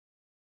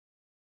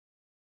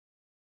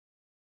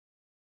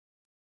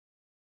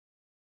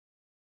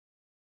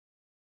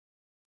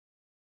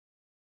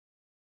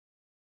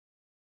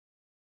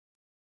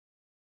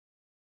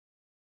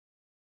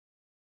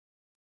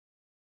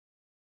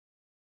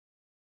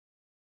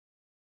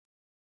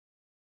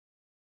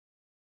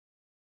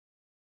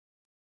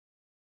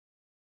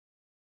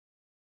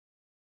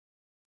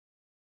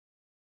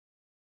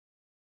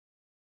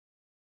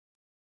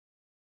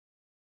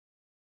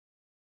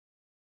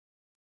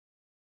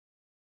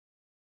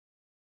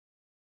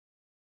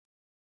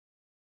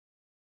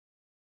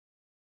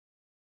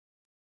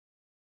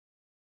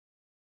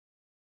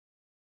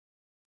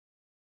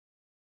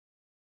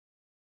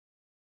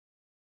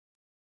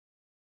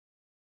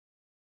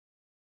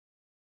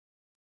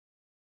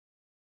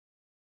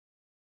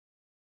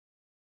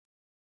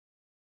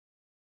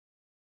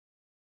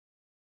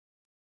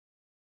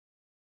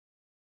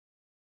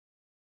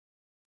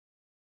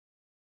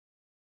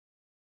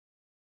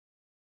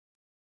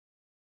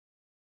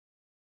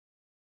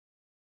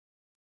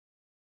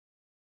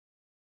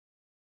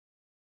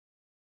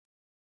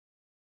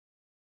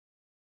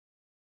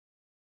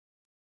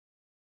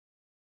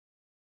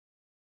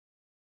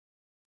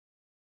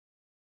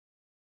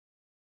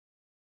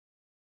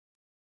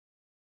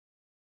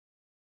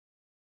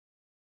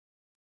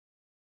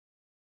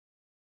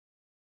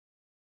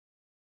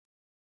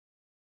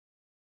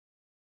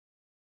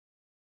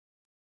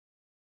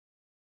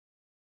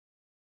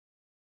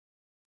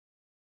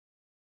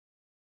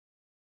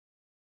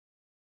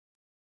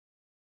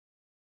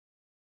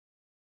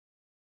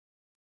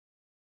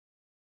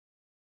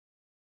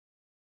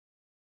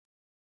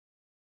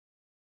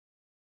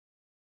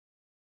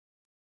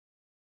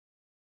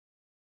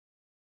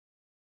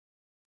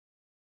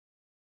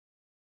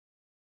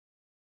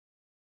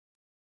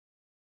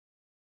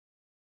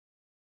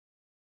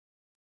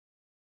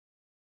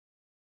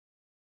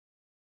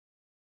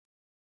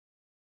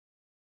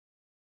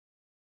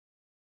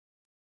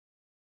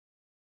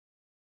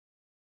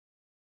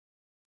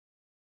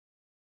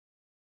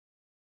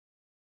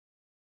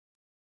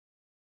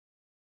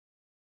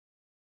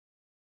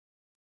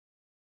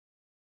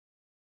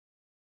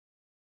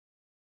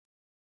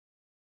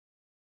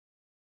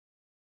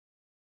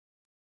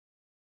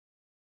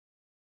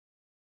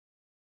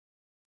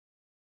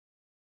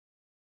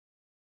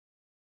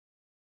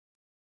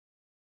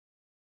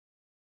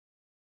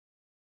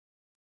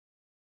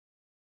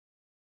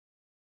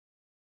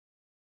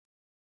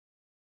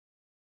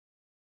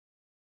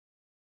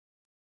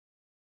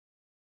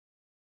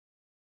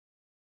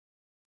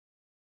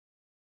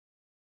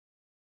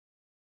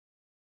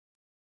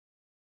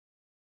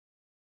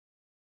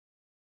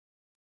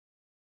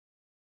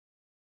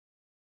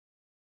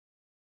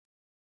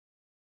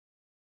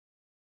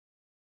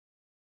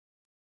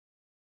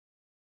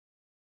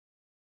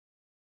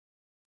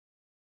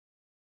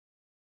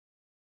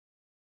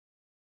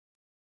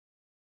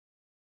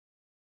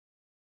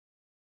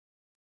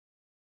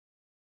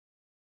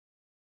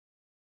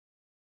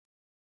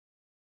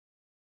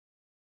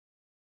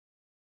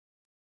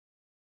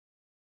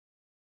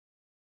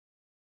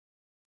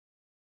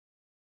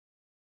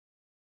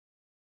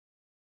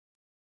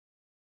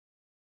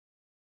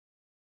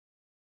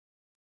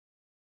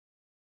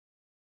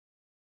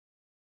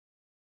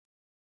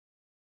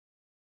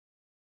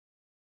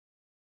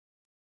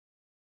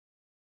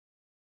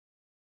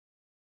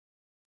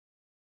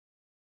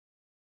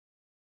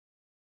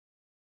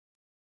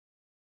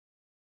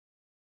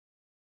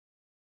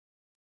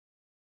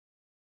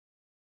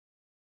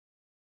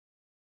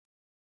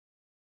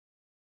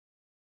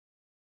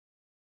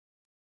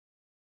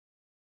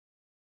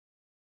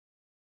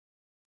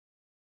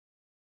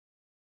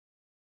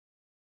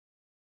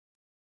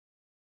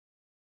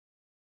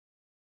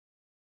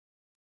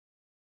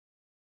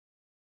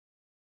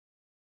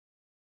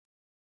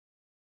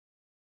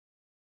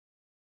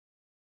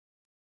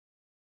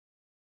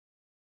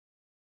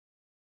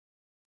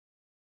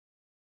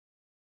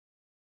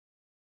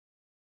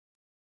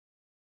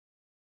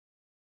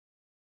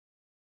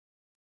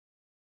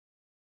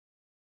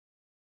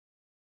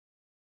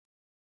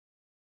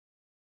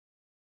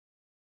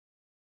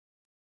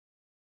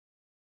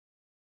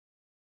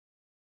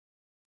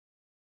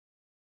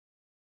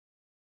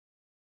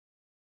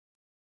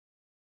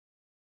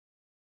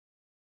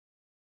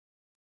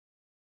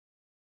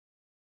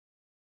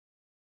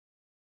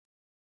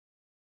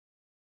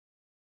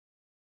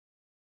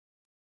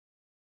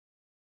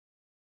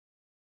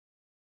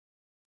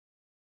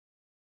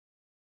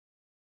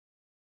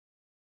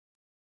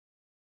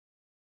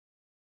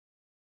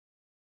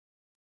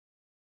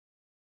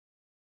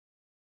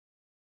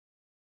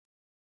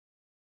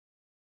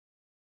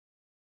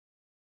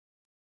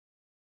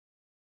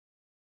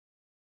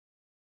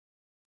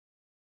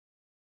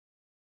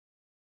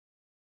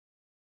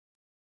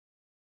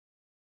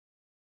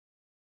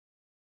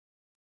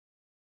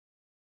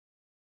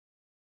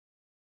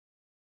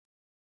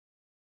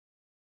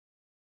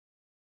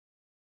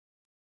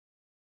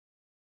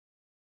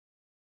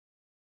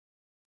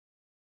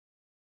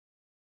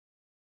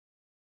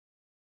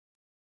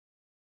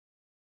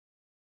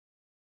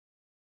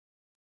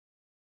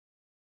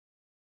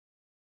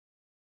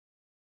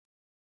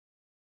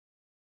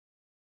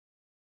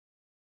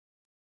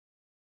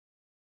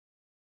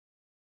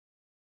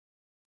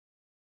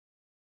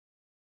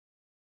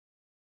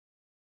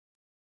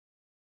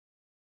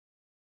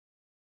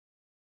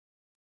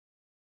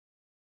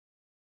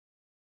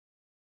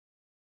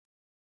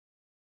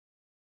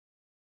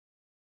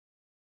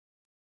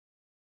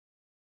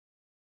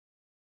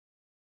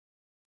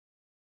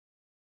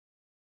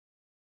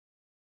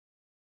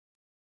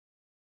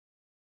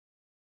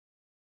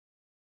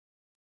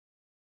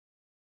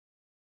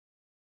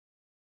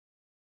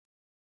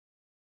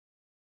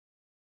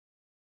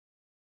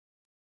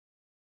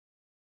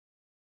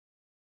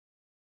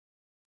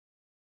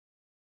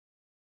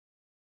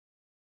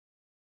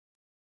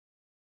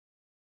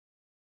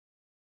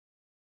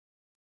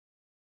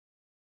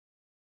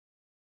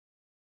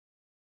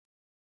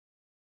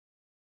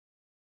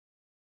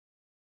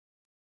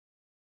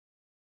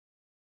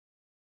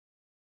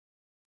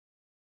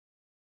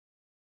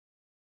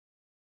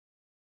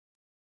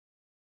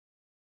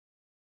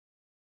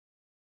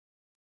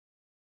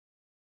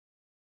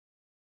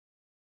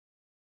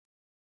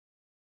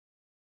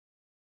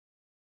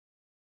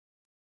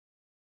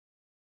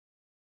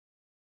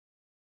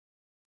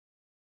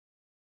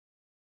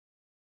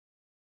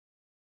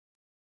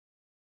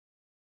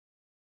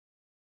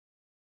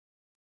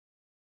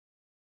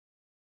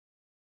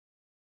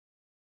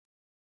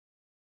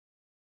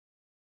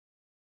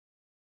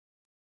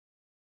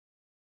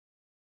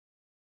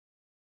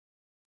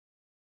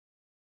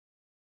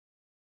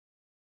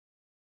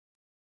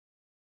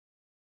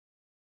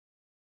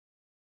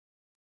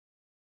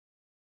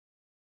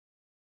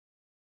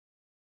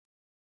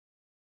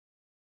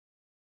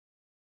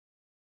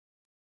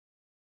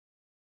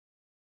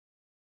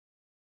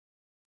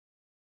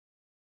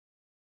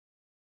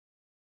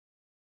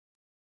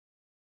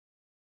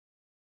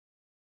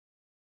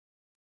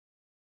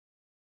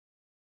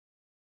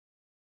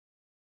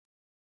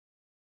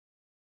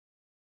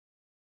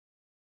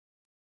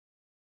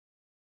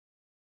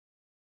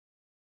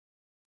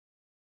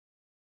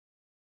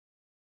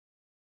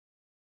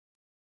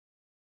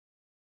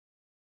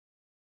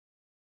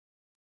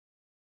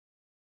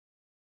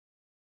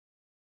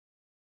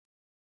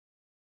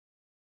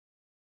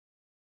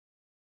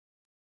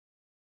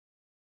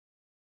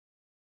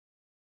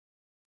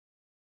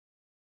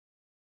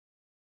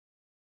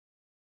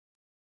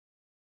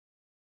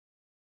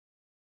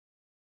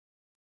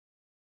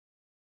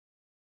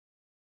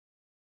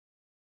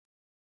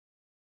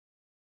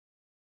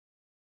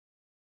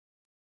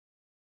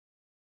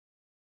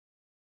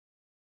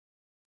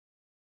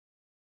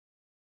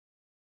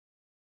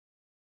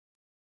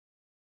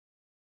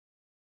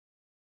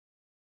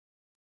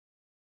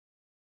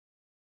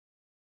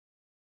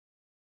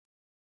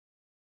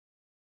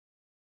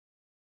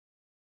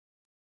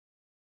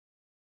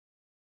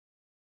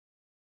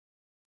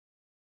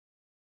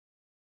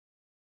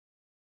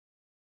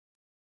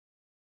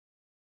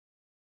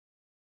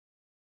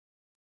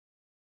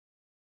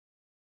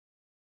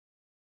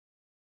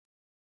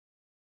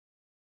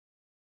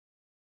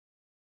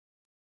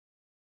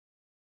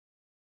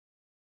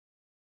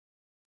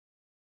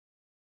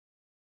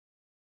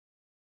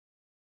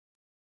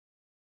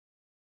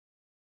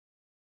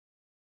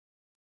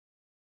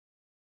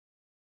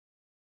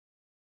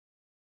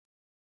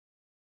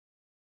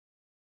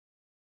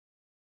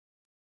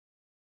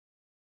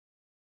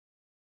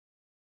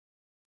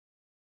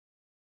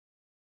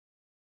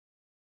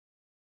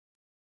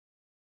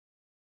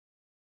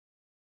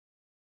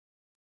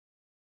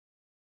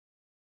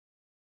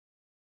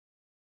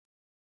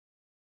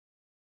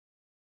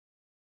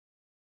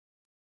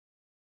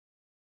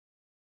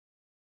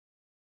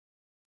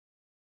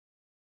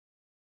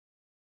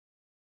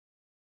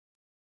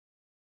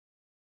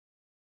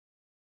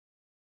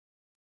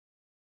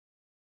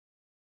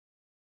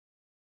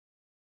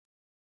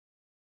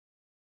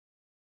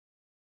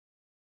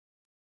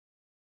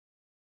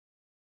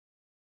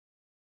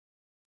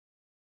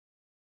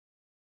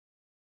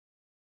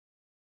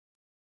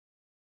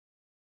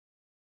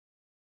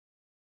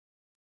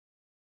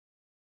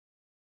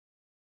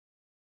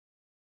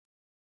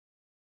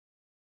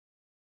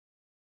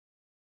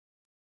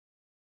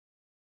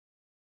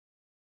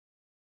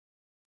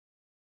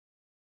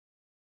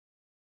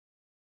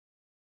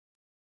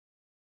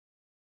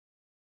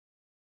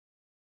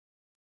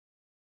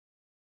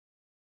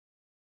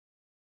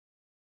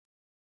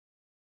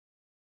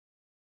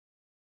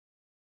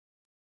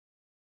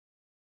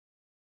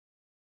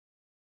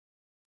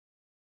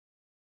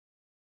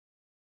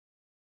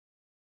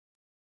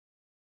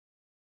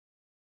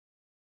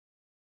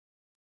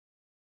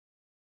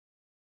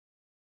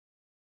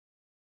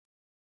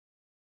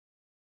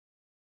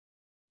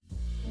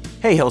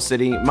Hey Hill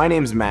City, my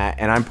name's Matt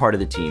and I'm part of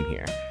the team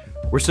here.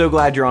 We're so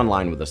glad you're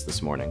online with us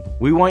this morning.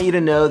 We want you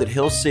to know that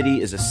Hill City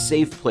is a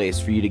safe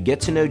place for you to get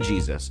to know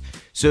Jesus.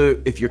 So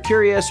if you're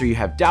curious or you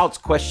have doubts,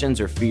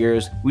 questions, or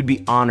fears, we'd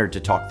be honored to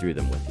talk through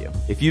them with you.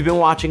 If you've been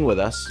watching with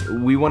us,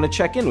 we want to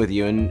check in with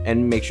you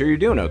and make sure you're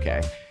doing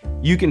okay.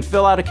 You can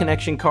fill out a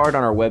connection card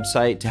on our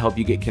website to help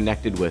you get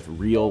connected with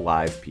real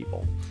live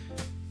people.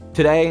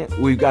 Today,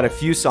 we've got a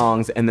few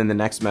songs and then the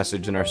next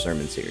message in our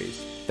sermon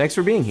series. Thanks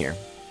for being here.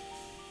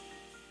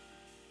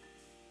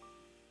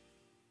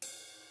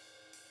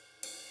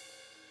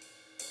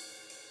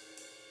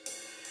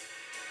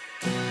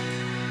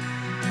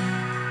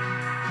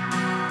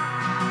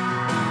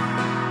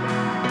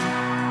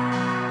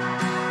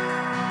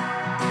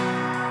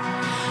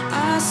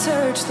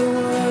 Search the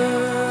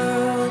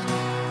world,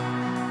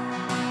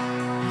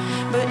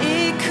 but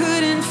it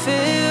couldn't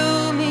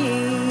fill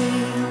me.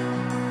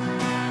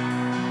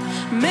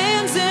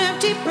 Man's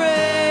empty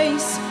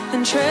praise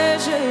and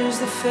treasures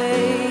that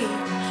fade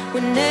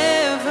were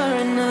never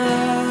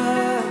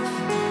enough.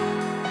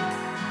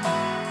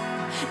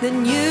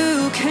 Then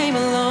you came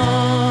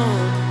along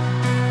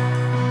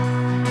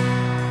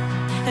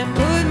and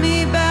put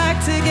me back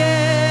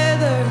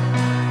together,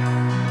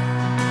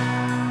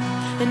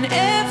 and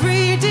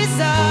every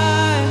desire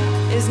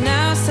is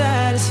now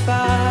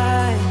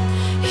satisfied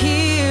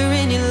here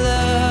in your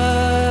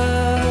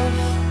love.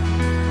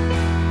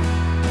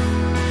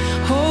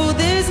 Oh,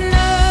 there's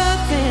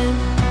nothing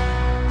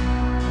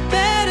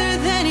better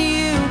than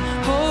you.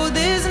 Oh,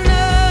 there's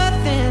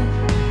nothing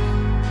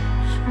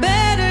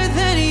better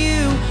than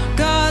you.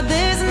 God,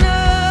 there's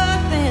nothing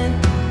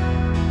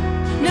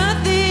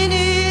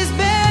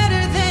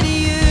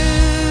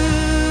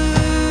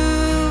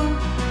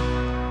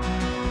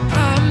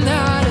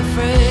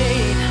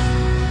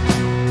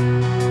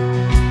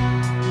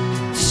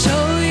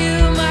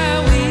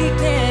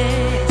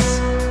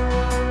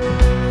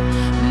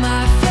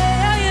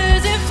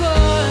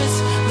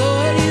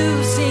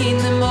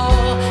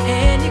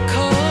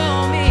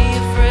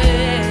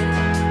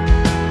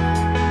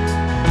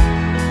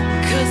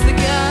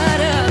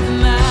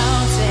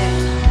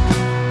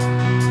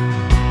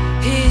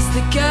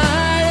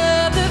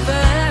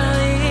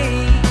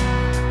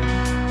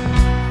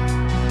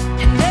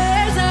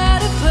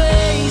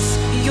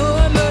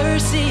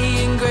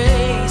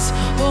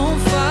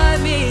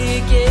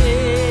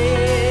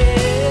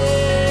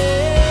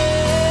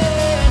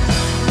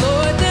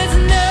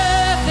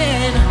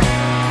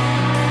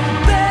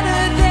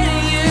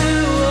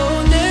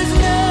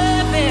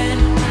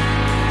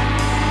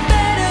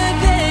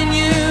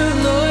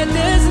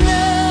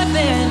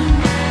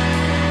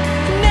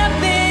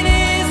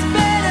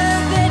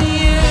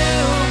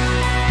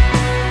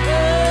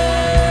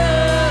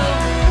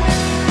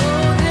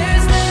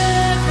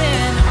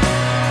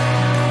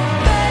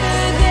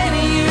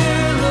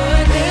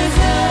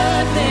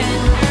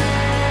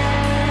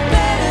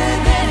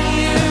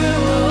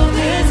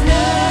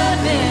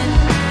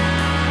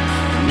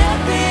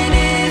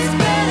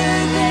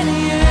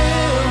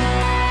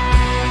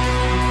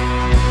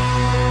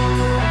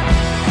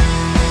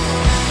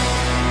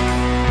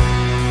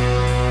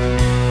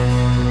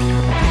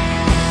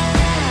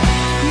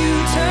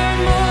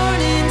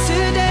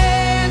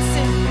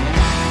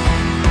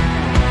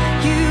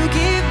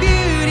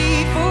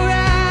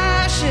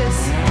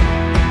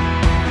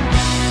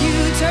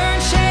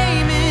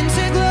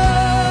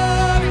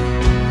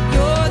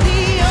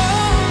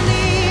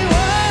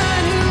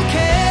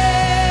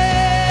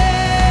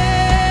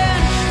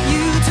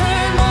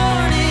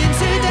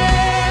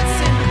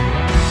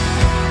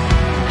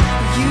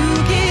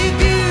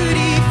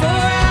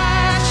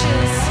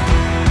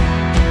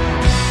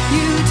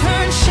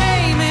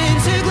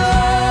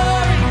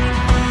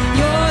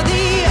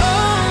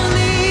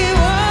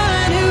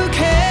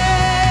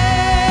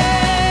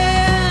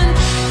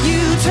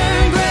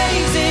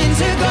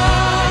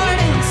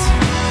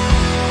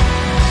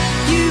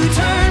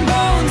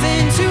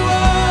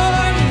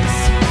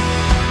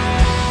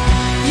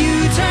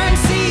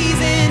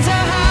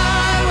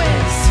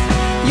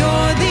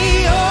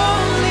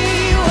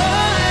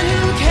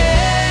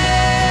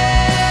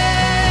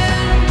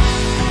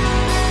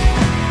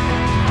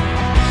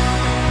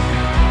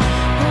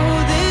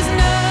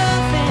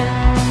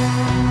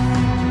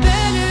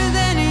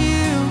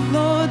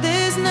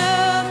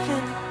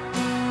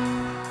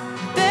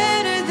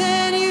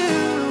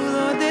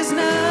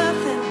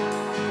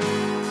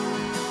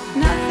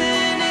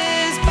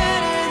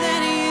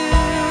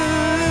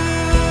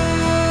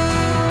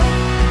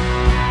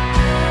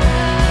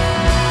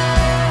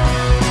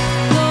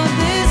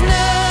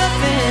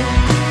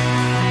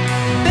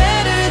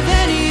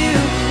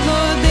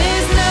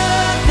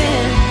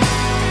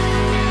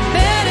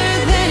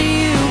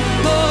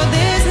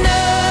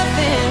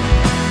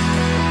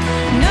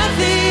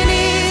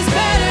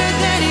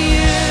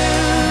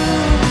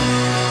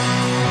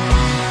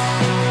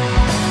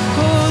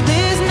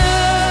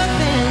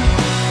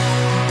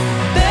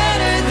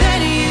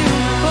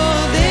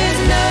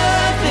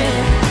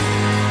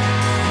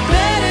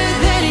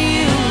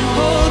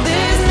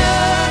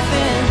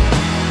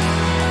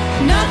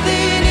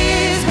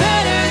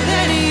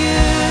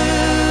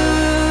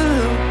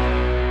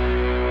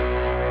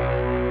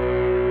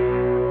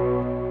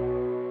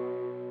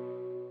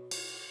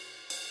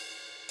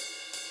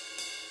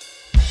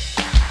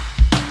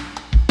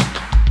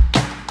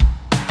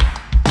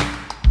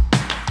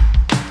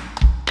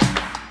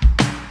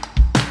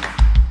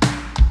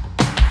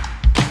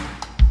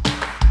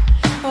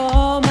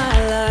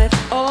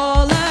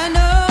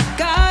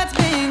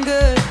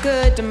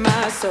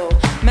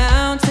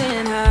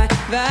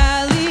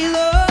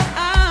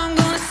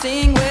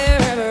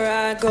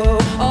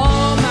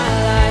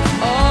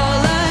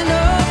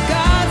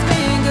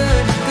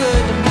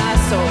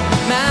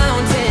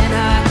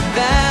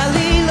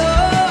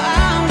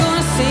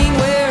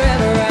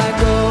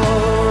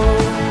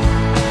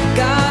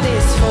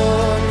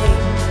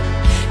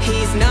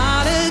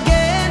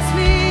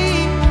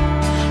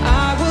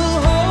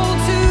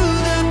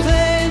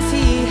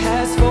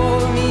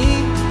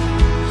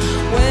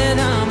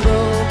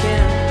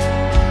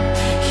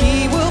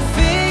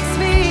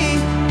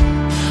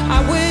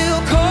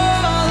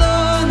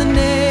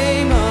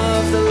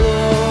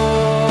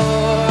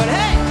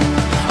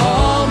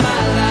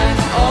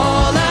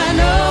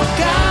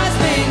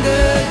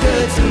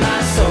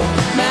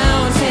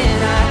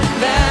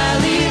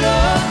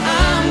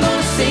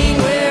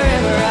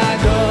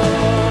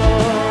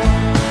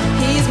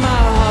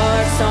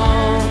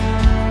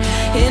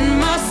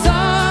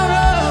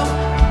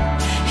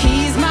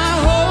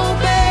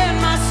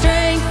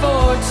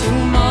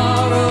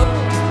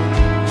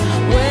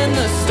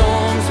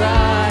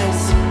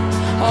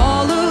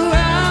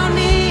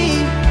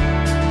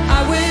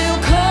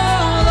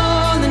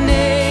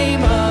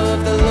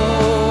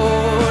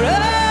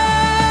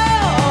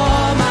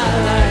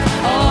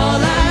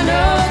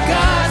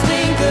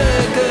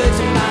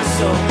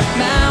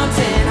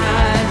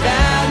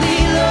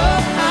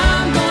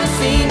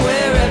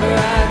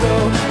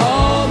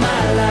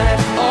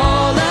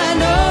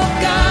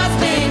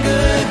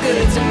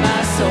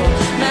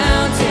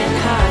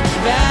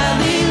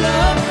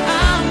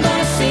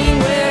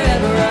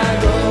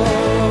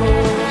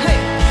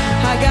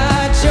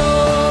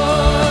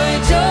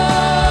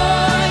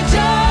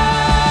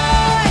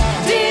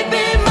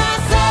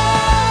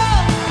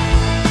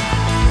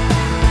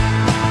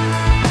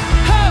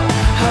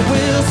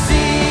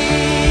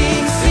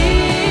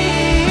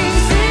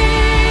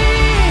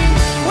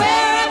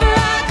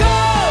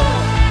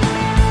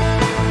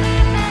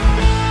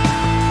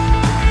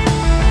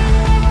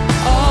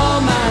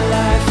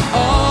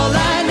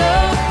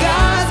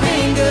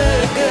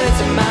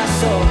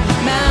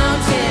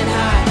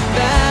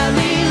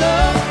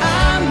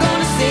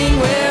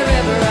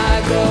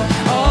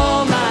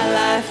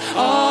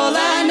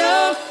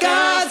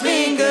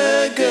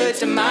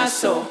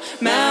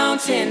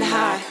mountain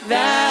high,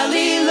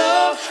 valley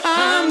low,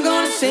 I'm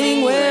gonna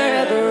sing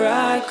wherever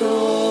I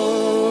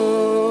go.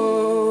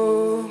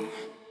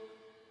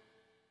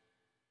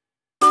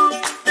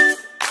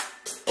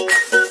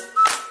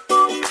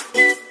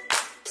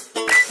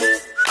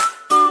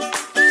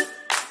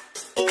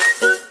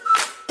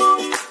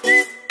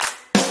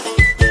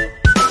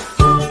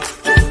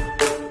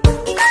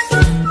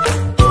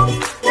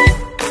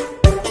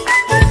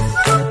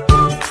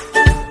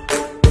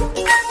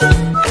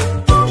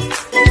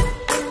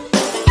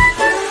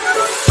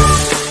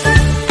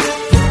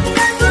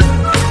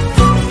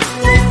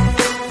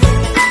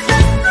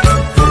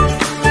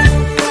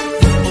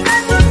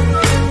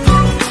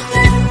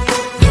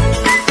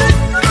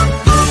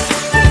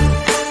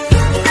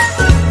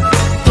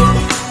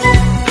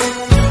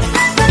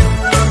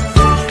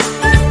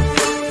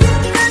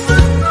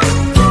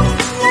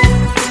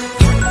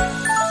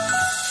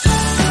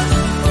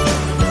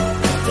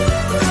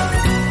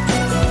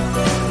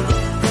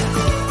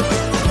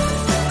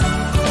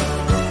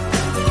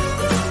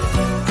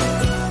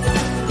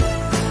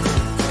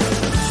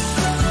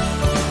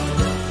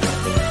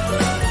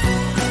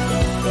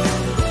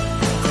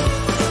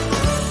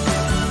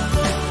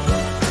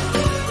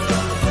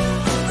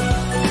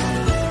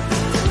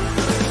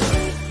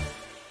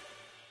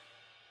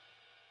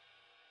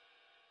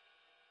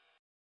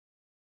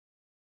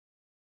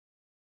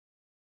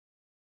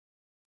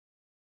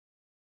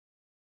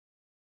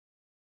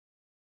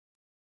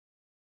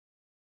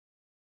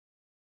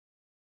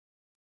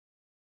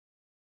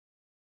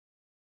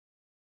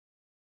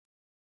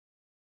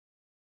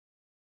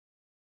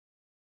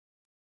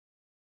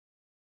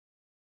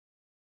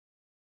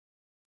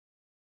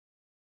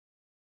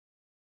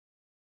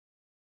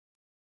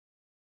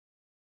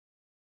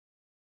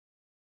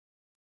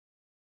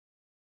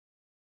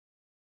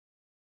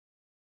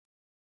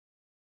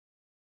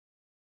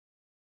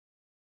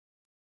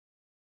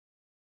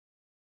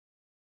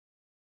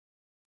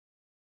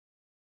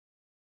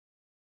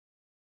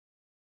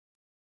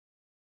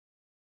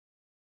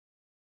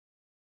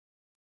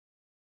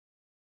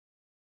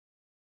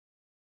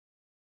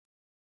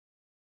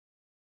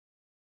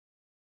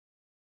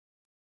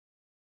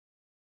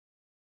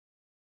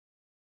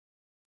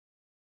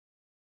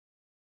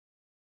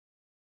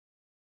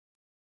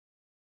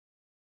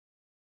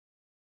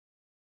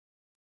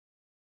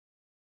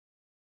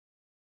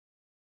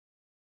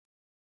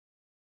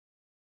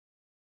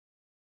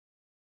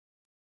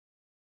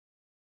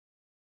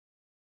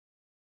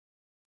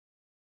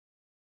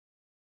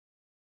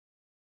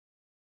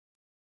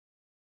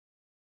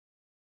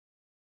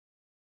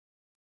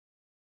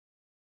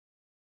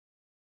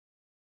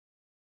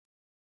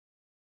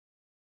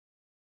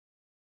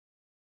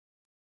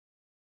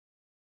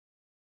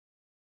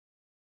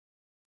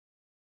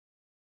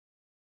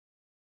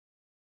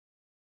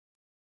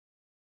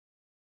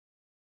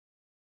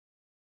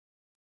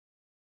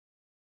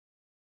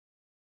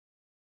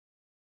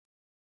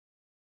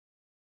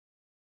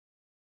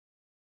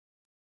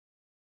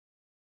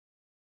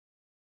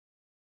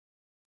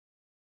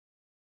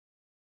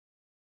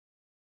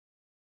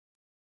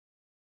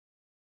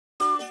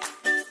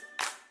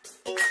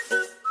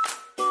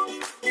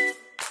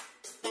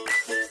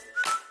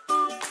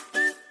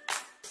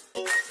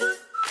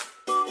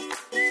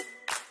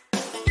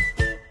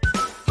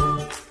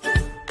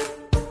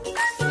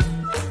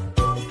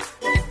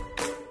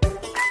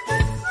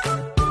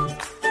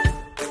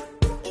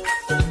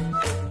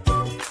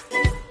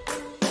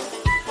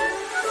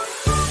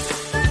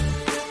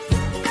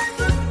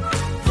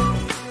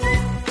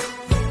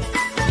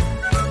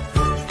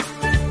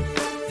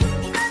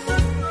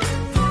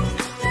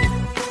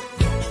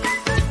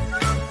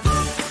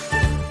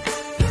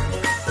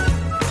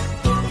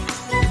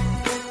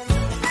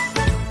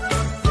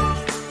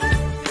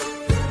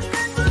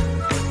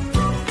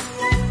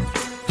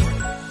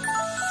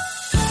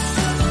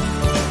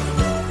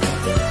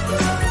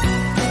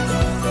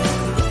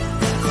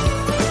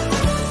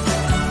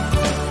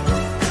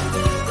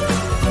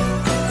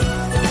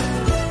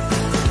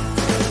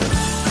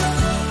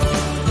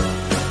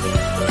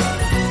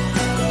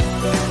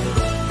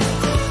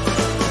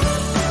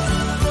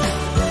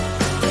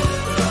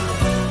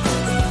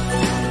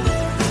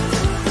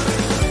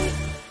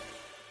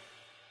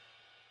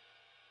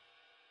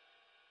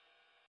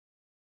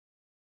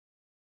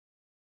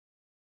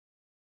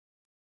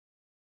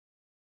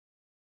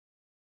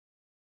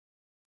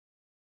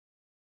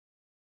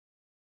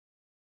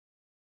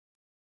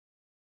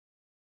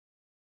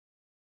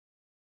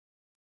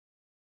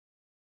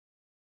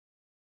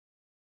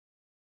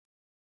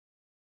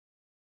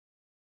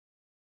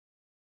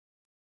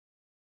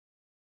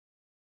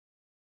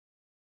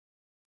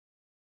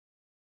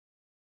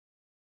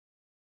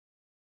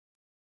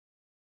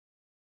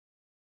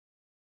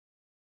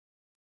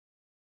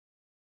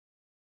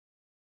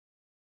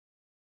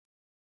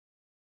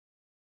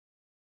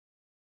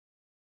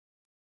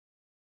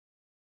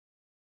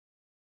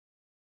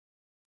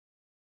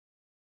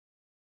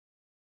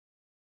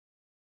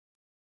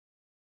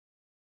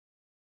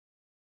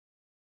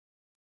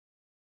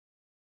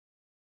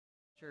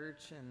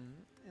 church and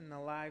in the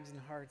lives and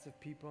hearts of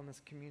people in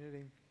this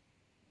community.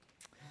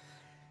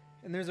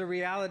 And there's a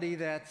reality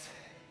that,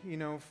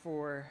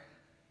 for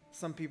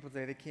some people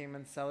today, they came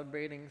in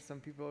celebrating. Some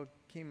people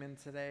came in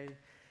today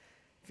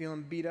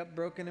feeling beat up,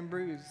 broken, and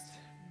bruised.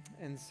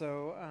 And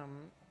so,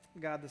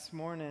 God, this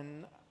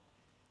morning,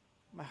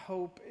 my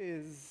hope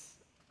is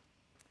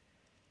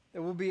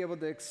that we'll be able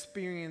to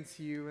experience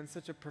you in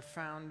such a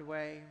profound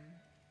way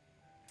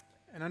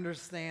and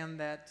understand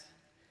that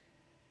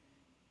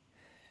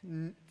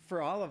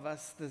for all of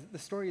us, the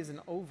story isn't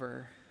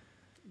over,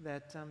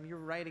 that you're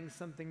writing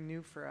something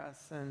new for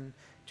us and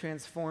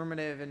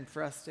transformative and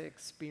for us to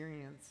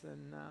experience.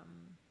 And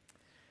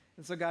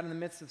so, God, in the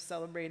midst of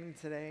celebrating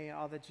today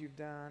all that you've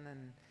done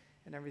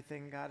and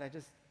everything, God, I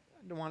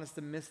don't want us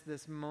to miss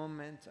this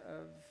moment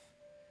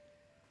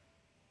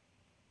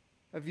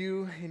of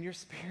you and your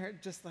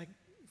Spirit just like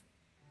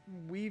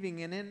weaving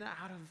in and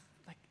out of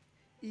like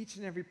each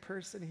and every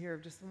person here,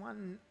 just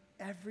wanting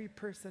every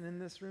person in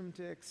this room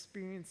to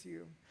experience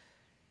you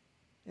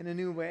in a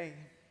new way,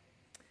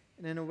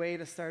 and in a way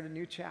to start a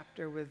new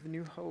chapter with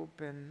new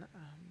hope and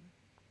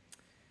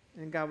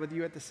God, with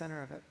you at the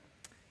center of it.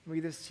 We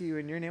give this to you.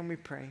 In your name we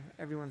pray.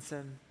 Everyone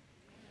said,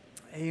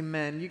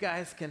 amen. You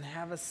guys can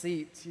have a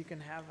seat. You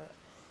can have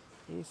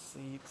a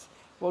seat.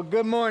 Well,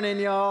 good morning,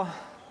 y'all.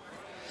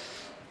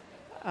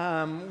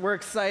 We're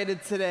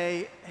excited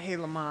today. Hey,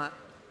 Lamont,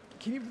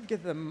 can you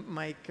get the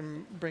mic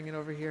and bring it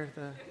over here?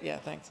 Yeah,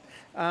 thanks.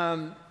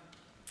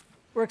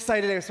 We're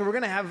excited today. So we're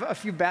going to have a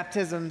few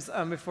baptisms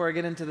before I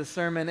get into the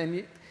sermon.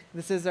 And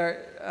this is our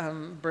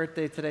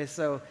birthday today,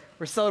 so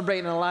we're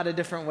celebrating in a lot of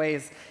different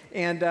ways.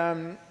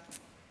 And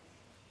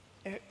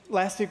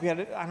last week we had,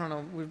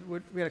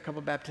 we had a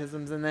couple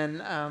baptisms. And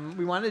then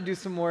we wanted to do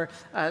some more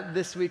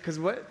this week because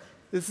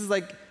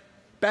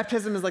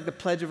baptism is like the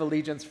Pledge of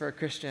Allegiance for a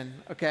Christian,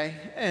 okay?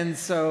 And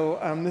so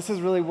this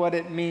is really what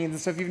it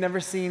means. So if you've never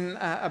seen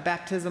a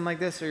baptism like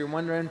this, or you're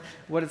wondering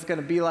what it's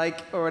going to be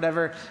like or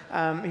whatever,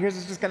 here's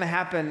what's just going to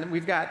happen.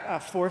 We've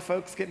got 4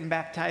 folks getting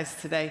baptized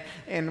today.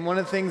 And one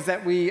of the things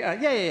that we,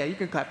 you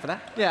can clap for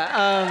that.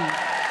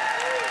 Yeah.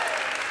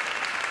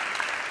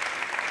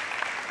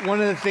 One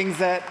of the things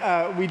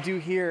that we do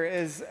here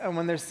is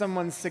when there's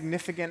someone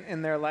significant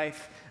in their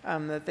life,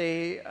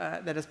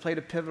 that has played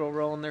a pivotal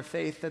role in their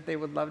faith that they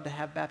would love to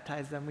have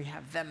baptized them, we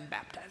have them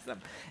baptize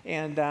them,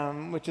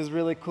 and which is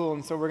really cool.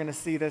 And so we're going to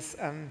see this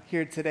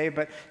here today.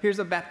 But here's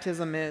what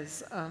baptism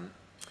is.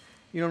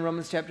 In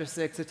Romans chapter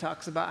 6, it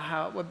talks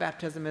about what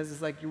baptism is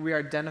like we are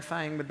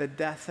identifying with the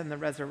death and the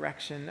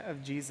resurrection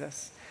of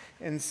Jesus.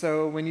 And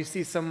so when you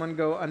see someone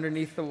go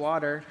underneath the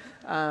water,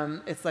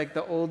 it's like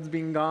the old's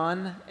being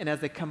gone, and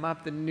as they come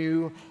up, the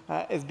new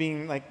is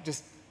being like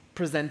just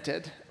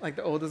presented. Like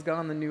the old is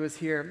gone, the new is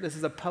here. This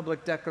is a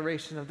public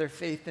declaration of their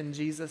faith in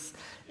Jesus.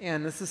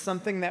 And this is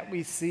something that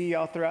we see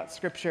all throughout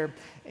Scripture.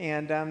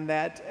 And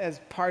that as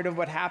part of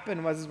what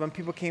happened was when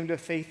people came to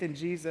faith in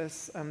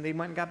Jesus, they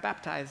went and got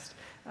baptized.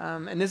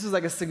 And this was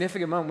like a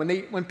significant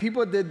moment. When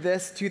people did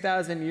this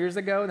 2,000 years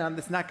ago, now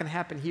it's not going to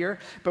happen here,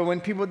 but when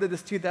people did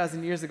this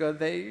 2,000 years ago,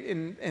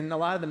 and a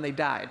lot of them, they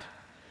died.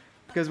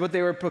 Because what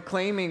they were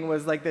proclaiming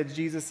was like that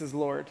Jesus is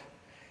Lord.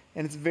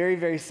 And it's very,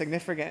 very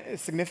significant.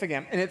 It's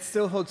significant. And it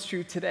still holds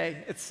true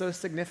today. It's so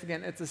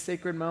significant. It's a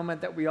sacred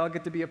moment that we all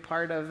get to be a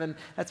part of. And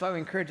that's why we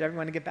encourage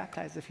everyone to get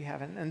baptized if you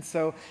haven't. And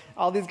so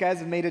all these guys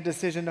have made a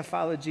decision to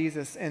follow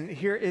Jesus. And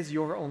here is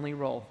your only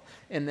role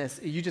in this.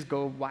 You just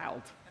go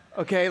wild.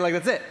 Okay, like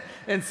that's it.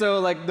 And so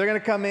like they're going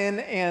to come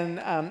in, and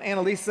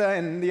Annalisa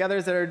and the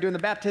others that are doing the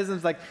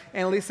baptisms, like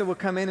Annalisa will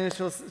come in and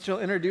she'll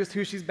introduce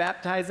who she's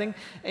baptizing,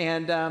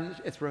 and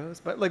it's Rose.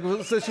 But like,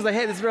 so she's like,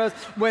 hey, this is Rose.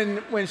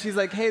 When she's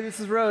like, hey, this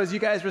is Rose, you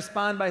guys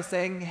respond by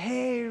saying,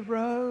 hey,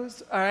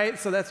 Rose. All right,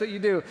 so that's what you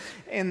do.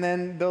 And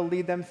then they'll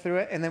lead them through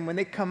it. And then when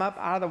they come up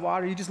out of the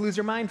water, you just lose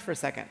your mind for a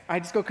second. All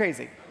right, just go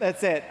crazy.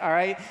 That's it. All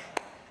right,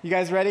 you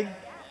guys ready?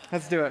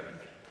 Let's do it.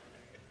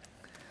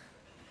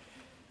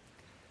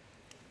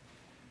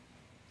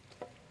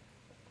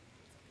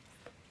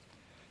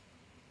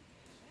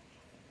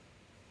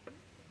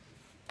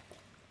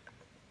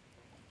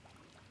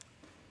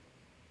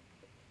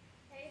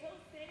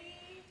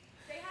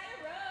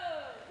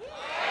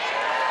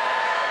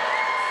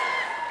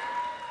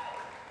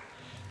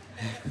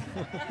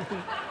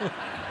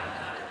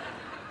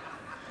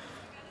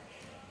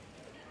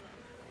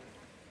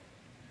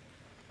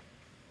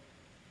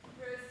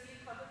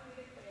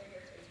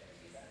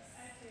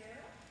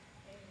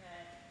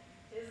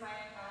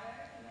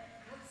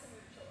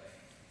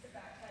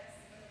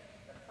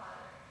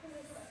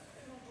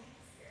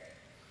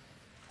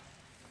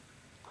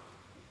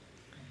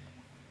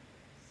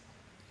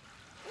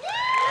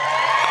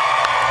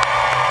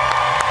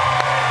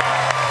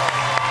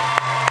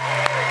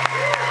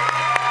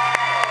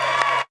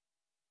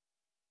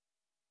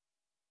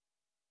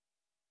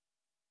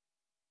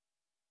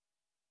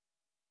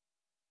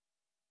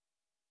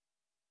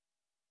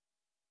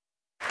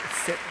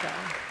 Sit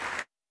down.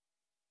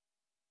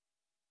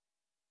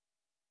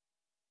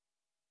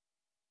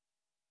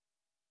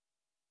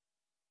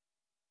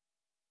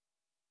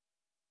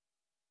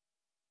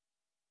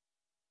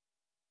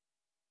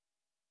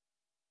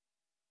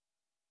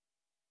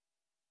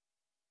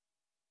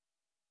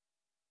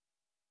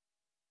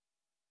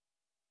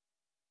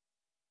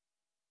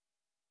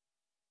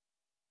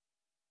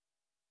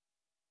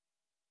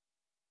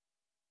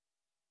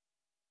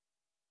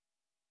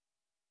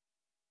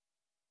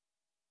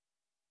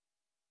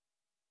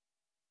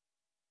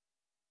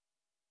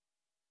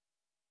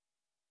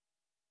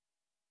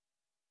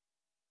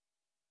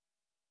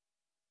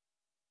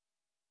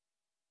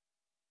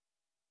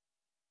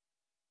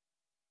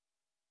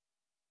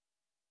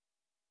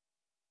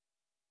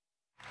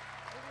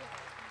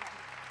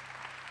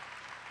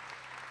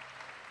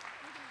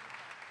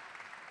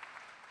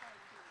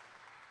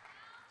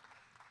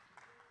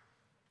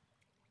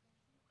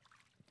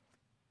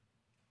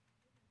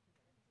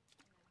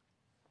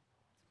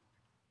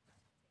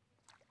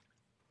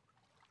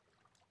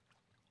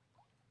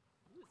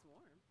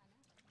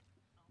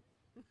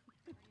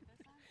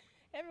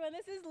 Everyone,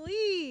 this is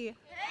Lee.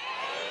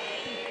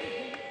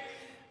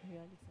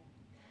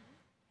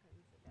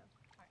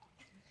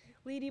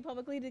 Lee, do you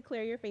publicly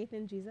declare your faith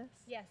in Jesus?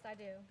 Yes, I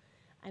do.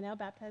 I now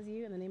baptize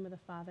you in the name of the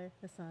Father,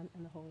 the Son,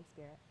 and the Holy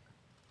Spirit.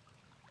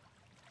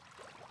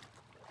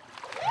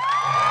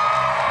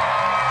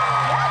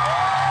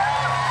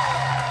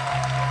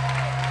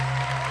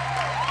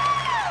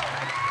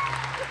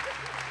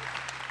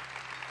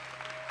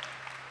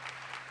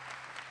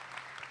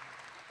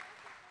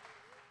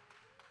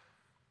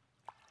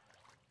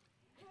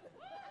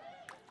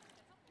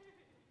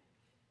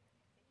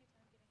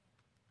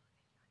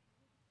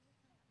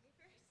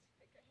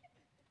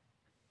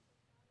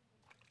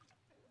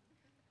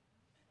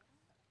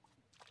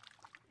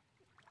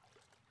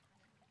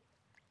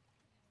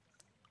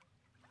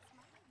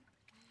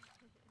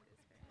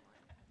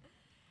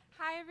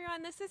 Hi,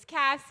 everyone. This is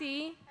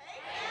Cassie.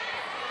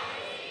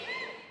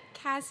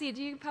 Cassie,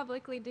 do you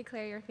publicly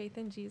declare your faith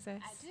in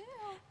Jesus? I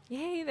do.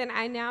 Yay, then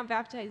I now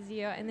baptize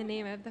you in the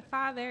name of the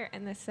Father,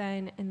 and the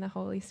Son, and the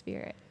Holy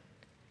Spirit.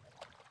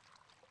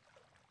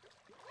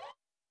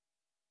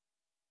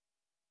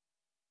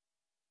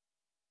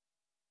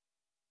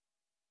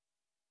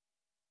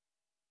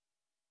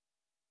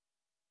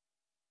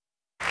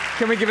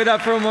 Can we give it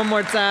up for him one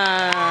more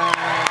time?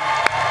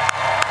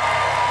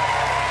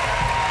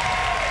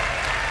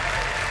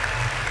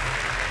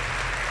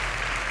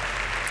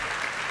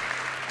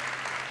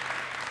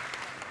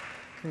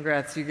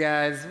 Congrats, you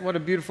guys. What a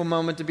beautiful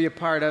moment to be a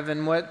part of,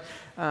 and what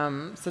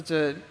such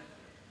a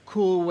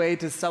cool way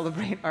to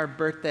celebrate our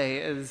birthday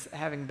is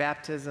having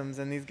baptisms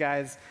and these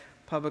guys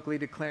publicly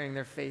declaring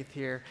their faith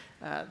here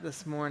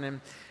this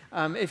morning.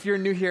 If you're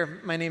new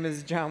here, my name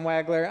is John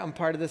Wagler. I'm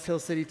part of this Hill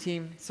City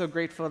team. So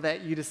grateful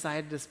that you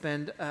decided to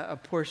spend a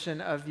portion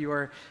of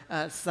your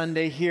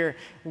Sunday here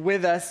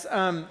with us.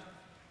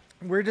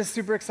 We're just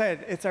super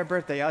excited. It's our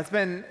birthday. It's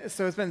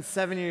been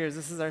 7 years.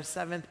 This is our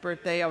 7th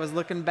birthday. I was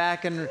looking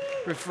back and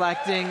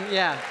reflecting.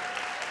 Yeah.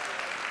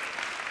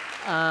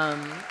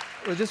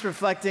 We're just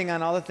reflecting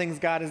on all the things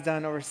God has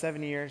done over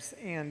 7 years.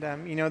 And,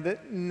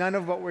 that none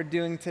of what we're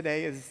doing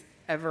today is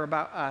ever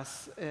about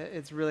us.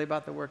 It's really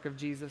about the work of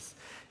Jesus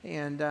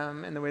and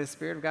the way the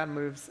Spirit of God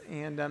moves.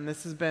 And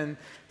this has been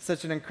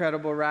such an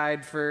incredible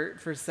ride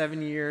for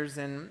 7 years,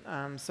 and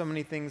so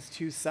many things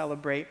to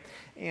celebrate.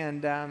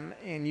 And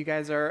you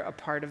guys are a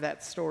part of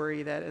that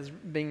story that is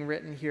being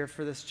written here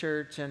for this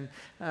church. And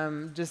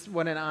just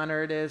what an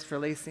honor it is for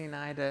Lacey and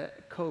I to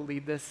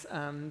co-lead this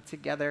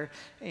together,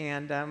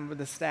 and with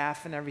the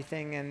staff and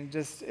everything. And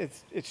just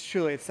it's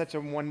truly such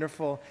a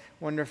wonderful,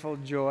 wonderful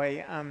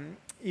joy.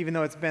 Even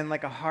though it's been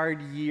like a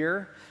hard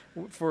year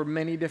for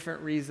many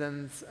different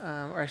reasons,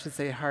 or I should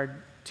say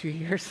hard 2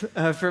 years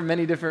for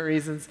many different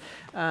reasons.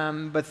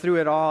 But through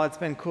it all, it's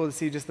been cool to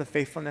see just the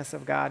faithfulness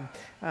of God.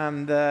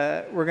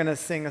 We're going to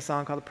sing a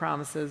song called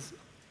Promises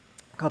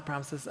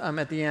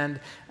at the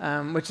end,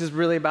 which is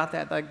really about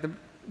that. Like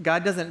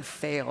God doesn't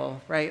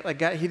fail, right? Like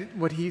God,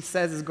 what he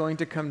says is going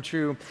to come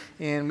true.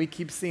 And we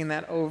keep seeing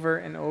that over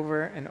and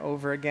over and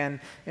over again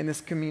in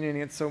this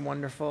community. It's so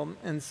wonderful.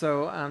 And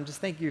so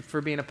just thank you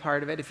for being a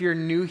part of it. If you're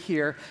new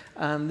here,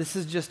 this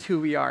is just who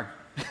we are.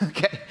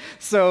 Okay,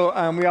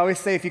 so we always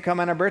say if you come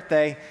on our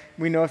birthday,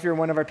 we know if you're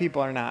one of our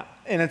people or not,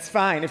 and it's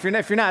fine. If you're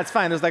not, it's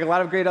fine. There's like a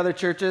lot of great other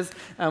churches.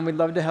 We'd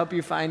love to help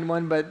you find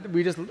one, but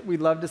we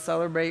love to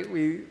celebrate.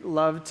 We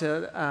love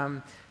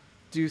to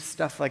do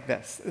stuff like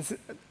this.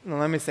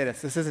 Let me say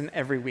this. This isn't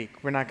every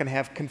week. We're not going to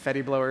have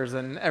confetti blowers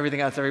and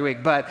everything else every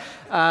week. But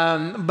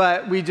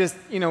we just,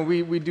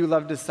 we do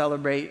love to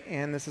celebrate,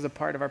 and this is a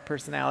part of our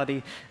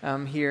personality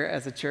here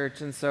as a church.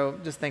 And so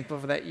just thankful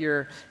for that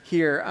you're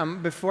here.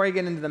 Before I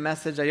get into the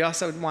message, I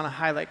also want to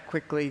highlight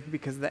quickly,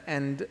 because the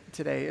end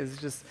today is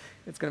just,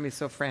 it's going to be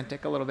so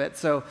frantic a little bit.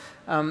 So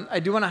I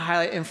do want to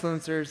highlight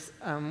Influencers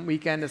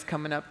Weekend is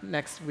coming up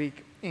next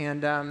week.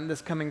 And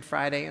this coming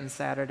Friday and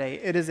Saturday.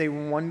 It is a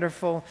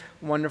wonderful,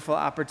 wonderful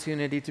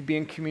opportunity to be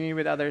in community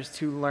with others,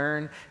 to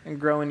learn and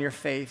grow in your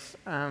faith.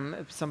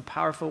 Some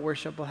powerful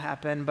worship will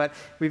happen, but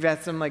we've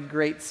had some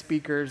great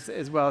speakers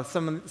as well.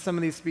 Some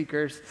of these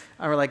speakers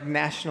are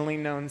nationally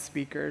known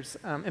speakers,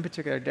 in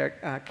particular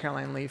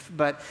Caroline Leaf.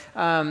 But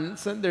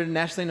so they're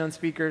nationally known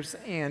speakers,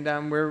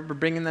 and we're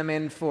bringing them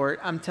in for,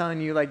 I'm telling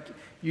you,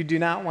 you do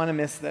not want to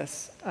miss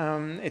this.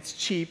 It's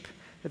cheap.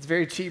 It's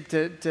very cheap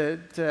to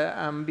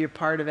be a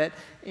part of it,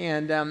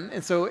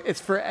 and so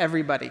it's for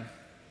everybody.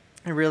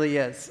 It really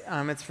is.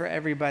 It's for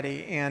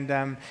everybody, and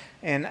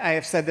I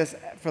have said this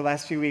for the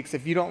last few weeks.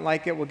 If you don't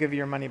like it, we'll give you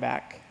your money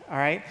back. All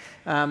right,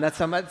 that's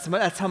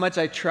how much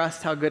I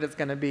trust how good it's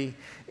going to be,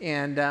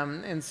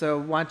 and so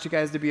want you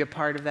guys to be a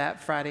part of that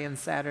Friday and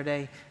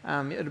Saturday.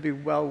 It'll be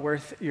well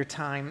worth your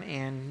time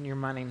and your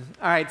money.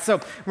 All right, so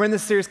we're in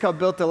this series called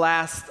Built to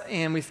Last,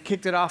 and we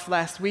kicked it off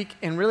last week.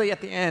 And really,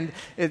 at the end,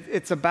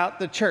 it's about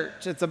the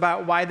church. It's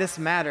about why this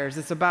matters.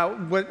 It's about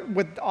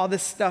what all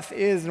this stuff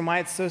is and why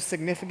it's so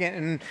significant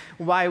and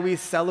why we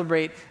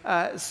celebrate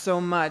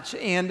so much.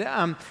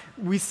 And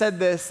we said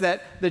this,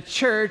 that the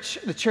church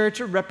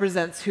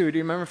represents who? Do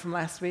you remember from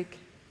last week?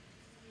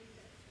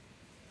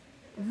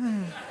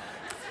 I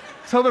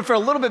was hoping for a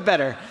little bit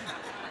better.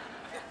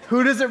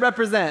 Who does it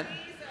represent?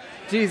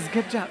 Jesus,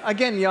 good job.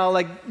 Again, y'all,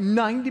 like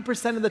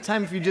 90% of the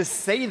time, if you just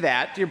say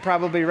that, you're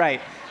probably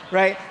right,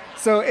 right?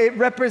 So it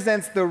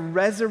represents the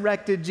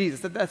resurrected Jesus.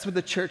 That's what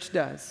the church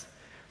does.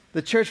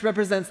 The church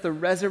represents the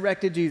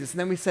resurrected Jesus. And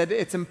then we said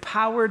it's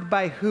empowered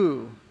by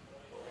who?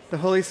 The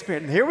Holy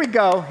Spirit. And here we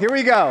go.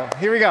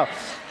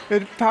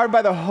 It's powered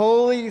by the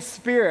Holy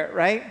Spirit,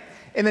 right?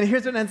 And then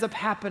here's what ends up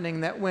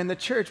happening, that when the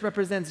church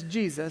represents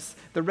Jesus,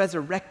 the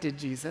resurrected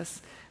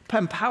Jesus,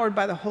 empowered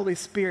by the Holy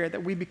Spirit,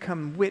 that we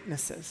become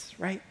witnesses,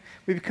 right?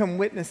 We become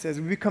witnesses.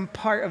 We become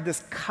part of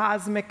this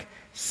cosmic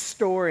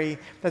story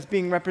that's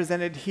being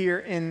represented here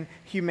in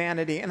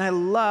humanity. And I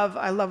love.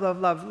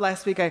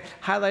 Last week I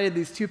highlighted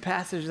these two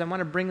passages. I want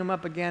to bring them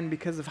up again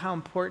because of how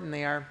important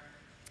they are.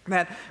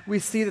 That we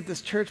see that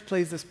this church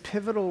plays this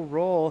pivotal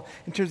role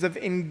in terms of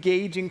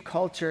engaging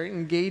culture,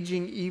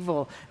 engaging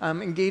evil,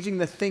 engaging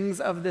the things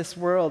of this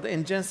world.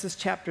 In Genesis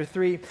chapter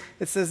 3,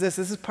 it says this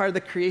is part of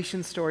the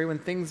creation story when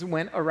things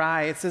went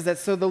awry. It says that,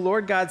 so the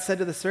Lord God said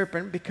to the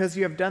serpent, because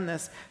you have done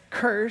this,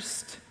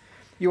 cursed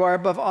you are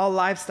above all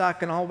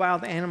livestock and all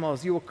wild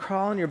animals. You will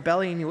crawl on your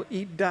belly and you will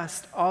eat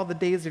dust all the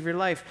days of your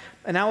life.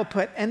 And I will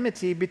put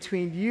enmity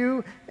between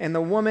you and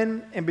the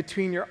woman and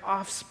between your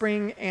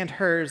offspring and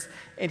hers.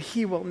 And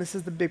he will, and this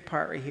is the big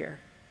part right here.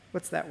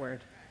 What's that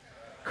word?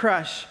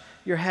 Crush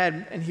your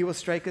head and he will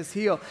strike his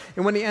heel.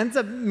 And what he ends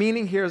up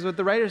meaning here is what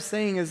the writer's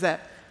saying is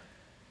that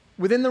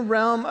within the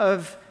realm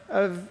of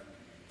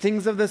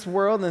things of this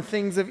world and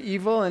things of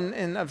evil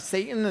and of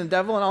Satan and the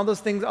devil and all those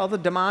things, all the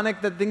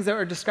demonic, the things that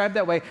are described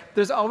that way,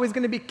 there's always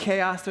going to be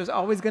chaos. There's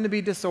always going to be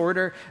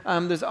disorder.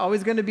 There's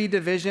always going to be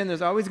division.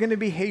 There's always going to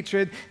be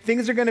hatred.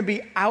 Things are going to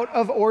be out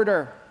of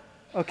order,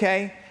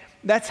 okay?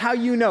 That's how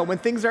you know. When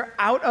things are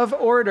out of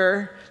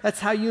order, that's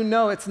how you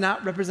know it's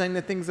not representing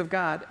the things of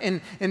God.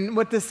 And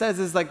what this says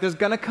is like there's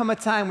going to come a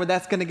time where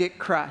that's going to get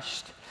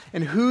crushed.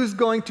 And who's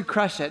going to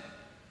crush it?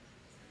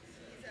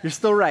 You're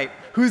still right.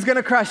 Who's going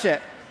to crush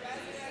it?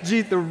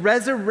 The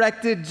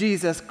resurrected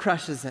Jesus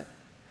crushes it.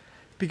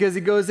 Because he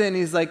goes in,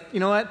 he's like,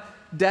 you know what?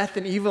 Death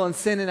and evil and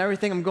sin and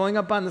everything, I'm going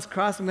up on this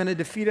cross, I'm going to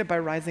defeat it by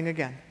rising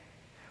again.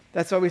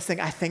 That's why we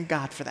sing, I thank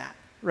God for that,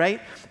 right?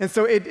 And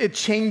so it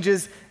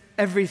changes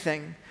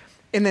everything.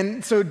 And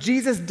then, so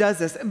Jesus does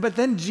this, but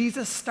then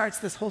Jesus starts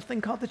this whole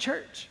thing called the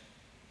church.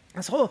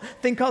 This whole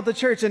thing called the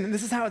church, and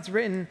this is how it's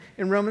written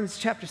in Romans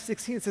chapter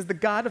 16. It says, the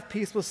God of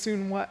peace will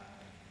soon what?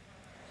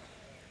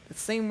 The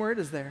same word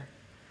is there.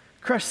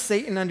 Crush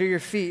Satan under your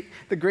feet.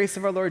 The grace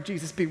of our Lord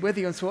Jesus be with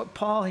you. And so what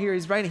Paul here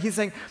is writing, he's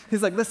like,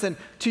 listen,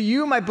 to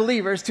you, my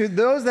believers, to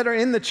those that are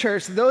in the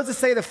church, to those that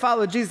say to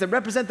follow Jesus, that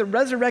represent the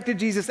resurrected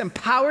Jesus,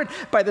 empowered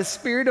by the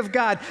Spirit of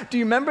God. Do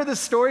you remember the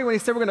story when he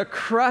said we're going to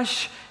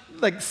crush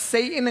like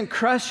Satan and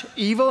crush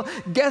evil?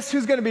 Guess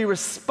who's going to be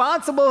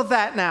responsible for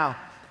that now?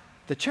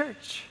 The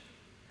church.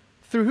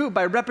 Through who?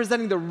 By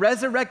representing the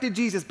resurrected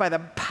Jesus, by the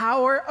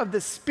power of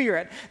the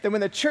Spirit, that when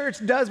the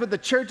church does what the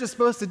church is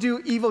supposed to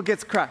do, evil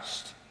gets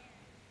crushed.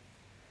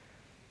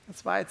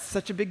 That's why it's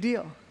such a big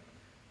deal.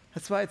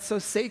 That's why it's so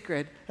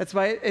sacred. That's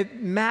why it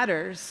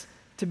matters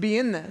to be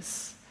in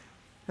this.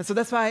 And so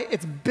that's why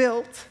it's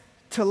built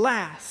to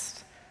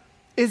last.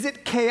 Is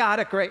it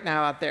chaotic right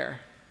now out there?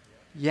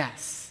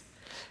 Yes.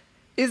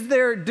 Is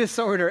there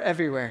disorder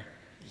everywhere?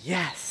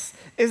 Yes.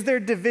 Is there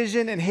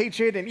division and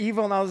hatred and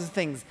evil and all those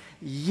things?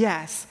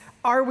 Yes.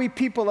 Are we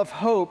people of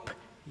hope?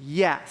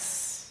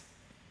 Yes.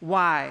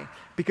 Why?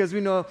 Because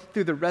we know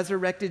through the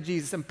resurrected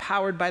Jesus,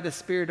 empowered by the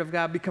Spirit of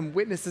God, become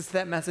witnesses to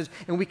that message,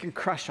 and we can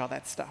crush all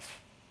that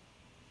stuff.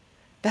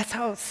 That's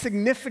how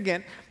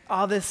significant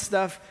all this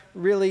stuff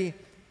really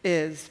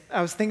is.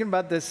 I was thinking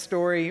about this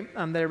story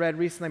that I read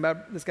recently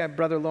about this guy,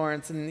 Brother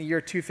Lawrence, in the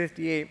year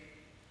 258.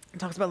 He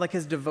talks about like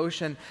his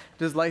devotion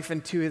to his life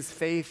and to his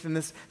faith. And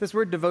this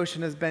word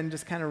devotion has been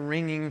just kind of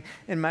ringing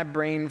in my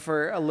brain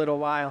for a little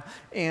while.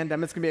 And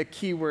it's going to be a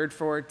key word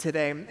for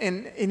today.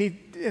 And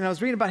I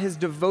was reading about his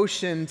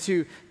devotion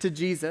to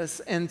Jesus.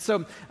 And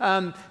so,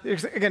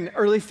 again,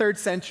 early 3rd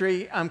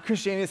century,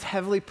 Christianity is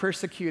heavily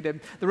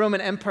persecuted. The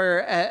Roman Empire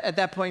at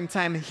that point in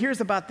time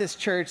hears about this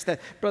church that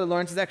Brother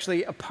Lawrence is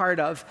actually a part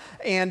of.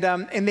 And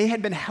they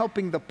had been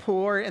helping the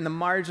poor and the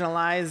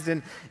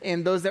marginalized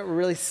and those that were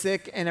really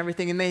sick and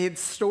everything. And they had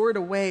stored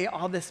away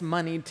all this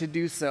money to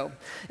do so.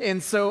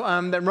 And so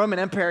the Roman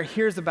Empire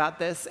hears about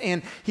this,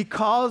 and he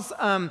calls,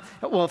 they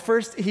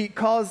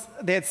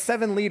had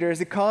 7 leaders.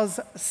 He calls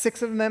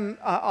 6 of them,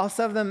 all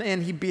 7 of them,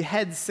 and he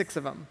beheads 6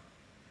 of them.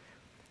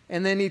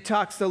 And then he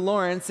talks to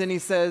Lawrence, and he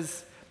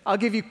says, I'll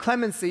give you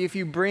clemency if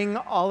you bring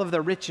all of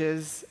the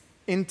riches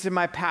into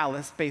my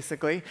palace,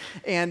 basically,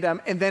 and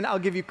then I'll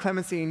give you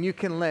clemency, and you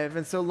can live.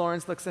 And so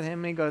Lawrence looks at him,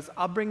 and he goes,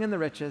 I'll bring in the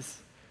riches.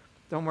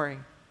 Don't worry.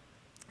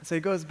 So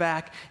he goes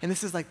back, and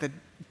this is like the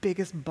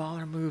biggest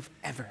baller move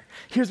ever.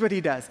 Here's what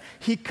he does.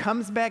 He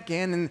comes back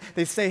in, and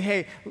they say,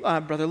 hey,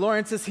 Brother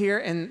Lawrence is here,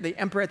 and the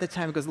emperor at the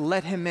time goes,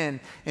 let him in.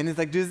 And he's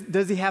like,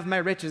 does he have my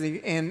riches?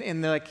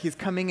 And they're like, he's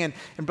coming in,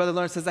 and Brother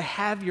Lawrence says, I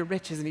have your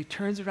riches. And he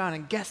turns around,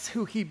 and guess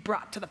who he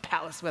brought to the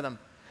palace with him?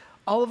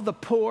 All of the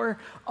poor,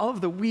 all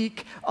of the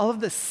weak, all of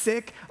the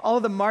sick, all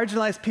of the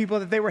marginalized people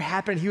that they were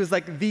happy. He was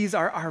like, these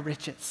are our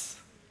riches.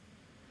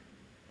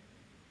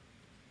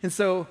 And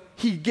so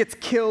he gets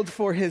killed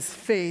for his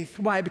faith.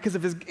 Why? Because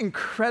of his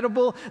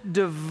incredible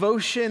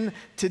devotion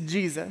to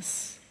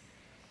Jesus.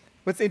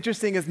 What's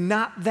interesting is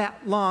not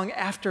that long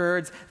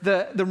afterwards,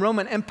 the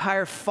Roman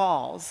Empire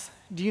falls.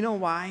 Do you know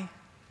why?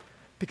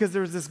 Because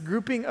there was this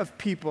grouping of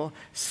people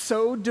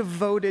so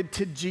devoted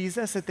to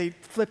Jesus that they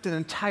flipped an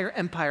entire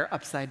empire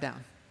upside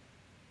down.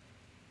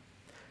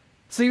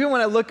 So even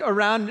when I look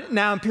around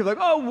now and people are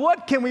like, oh,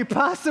 what can we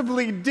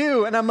possibly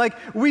do? And I'm like,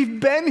 we've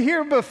been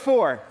here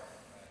before.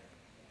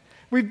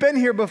 We've been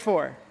here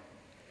before.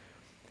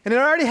 And it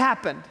already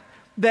happened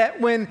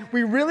that when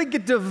we really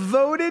get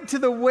devoted to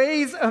the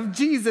ways of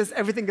Jesus,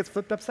 everything gets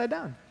flipped upside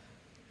down.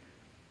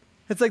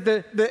 It's like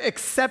the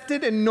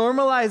accepted and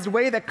normalized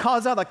way that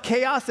caused all the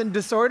chaos and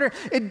disorder.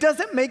 It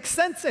doesn't make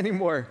sense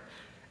anymore.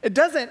 It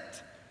doesn't.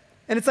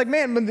 And it's like,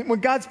 man, when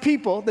God's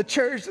people, the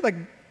church, like,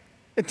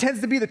 it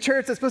tends to be the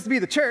church that's supposed to be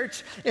the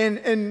church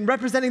and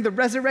representing the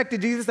resurrected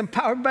Jesus,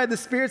 empowered by the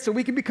Spirit so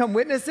we can become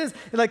witnesses,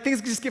 and like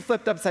things just get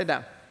flipped upside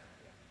down.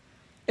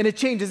 And it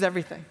changes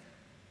everything.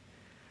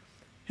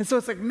 And so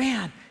it's like,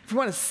 man, if we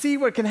want to see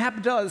what can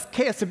happen to all this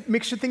chaos, to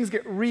make sure things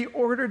get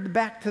reordered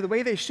back to the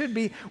way they should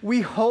be,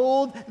 we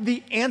hold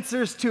the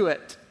answers to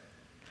it.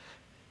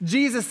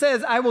 Jesus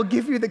says, I will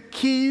give you the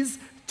keys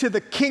to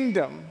the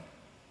kingdom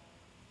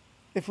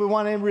if we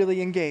want to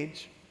really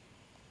engage.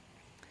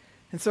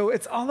 And so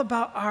it's all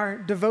about our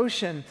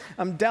devotion.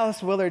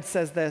 Dallas Willard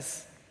says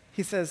this.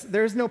 He says,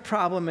 there is no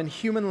problem in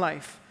human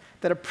life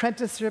that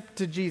apprenticeship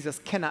to Jesus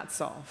cannot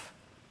solve.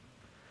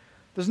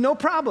 There's no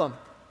problem.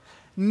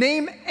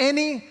 Name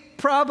any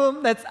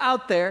problem that's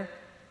out there.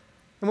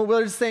 And what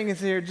Willard's saying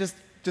is here, just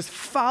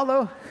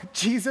follow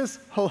Jesus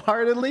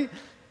wholeheartedly,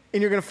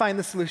 and you're going to find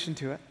the solution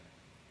to it.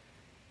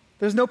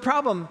 There's no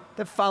problem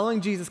that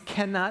following Jesus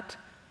cannot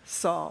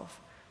solve.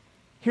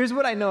 Here's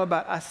what I know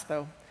about us,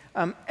 though.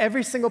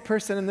 Every single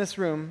person in this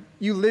room,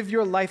 you live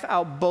your life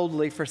out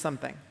boldly for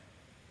something.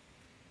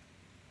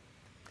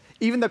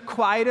 Even the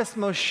quietest,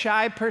 most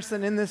shy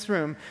person in this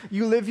room,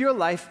 you live your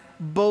life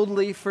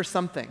boldly for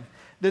something.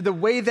 The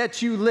way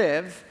that you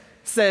live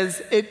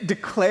says it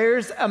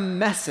declares a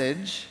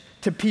message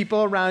to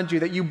people around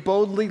you that you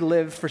boldly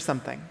live for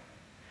something.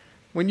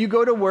 When you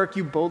go to work,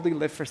 you boldly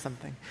live for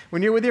something.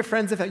 When you're with your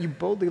friends, you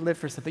boldly live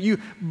for something. You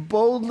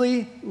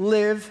boldly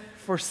live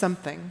for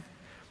something.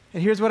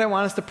 And here's what I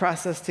want us to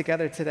process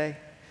together today,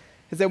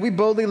 is that we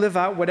boldly live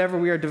out whatever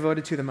we are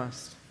devoted to the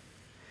most.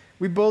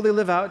 We boldly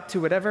live out to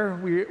whatever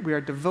we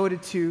are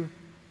devoted to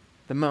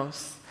the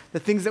most, the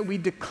things that we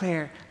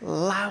declare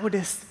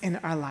loudest in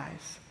our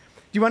lives.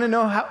 Do you want to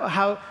know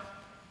how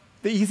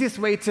the easiest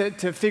way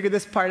to figure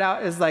this part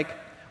out is like,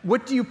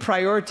 what do you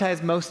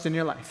prioritize most in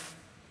your life?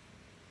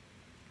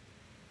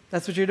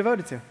 That's what you're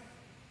devoted to.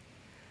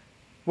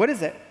 What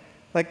is it?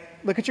 Like,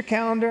 look at your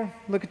calendar,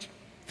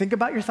 think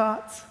about your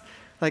thoughts,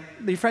 like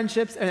your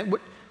friendships, and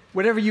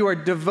whatever you are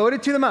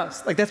devoted to the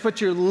most, like that's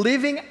what you're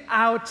living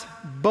out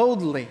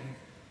boldly.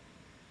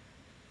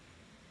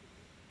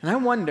 And I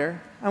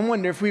wonder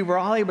if we were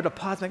all able to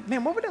pause, like,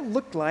 man, what would it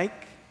look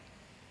like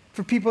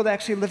for people to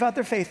actually live out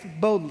their faith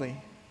boldly?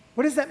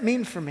 What does that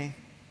mean for me?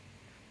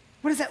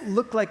 What does that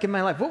look like in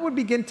my life? What would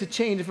begin to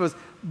change if it was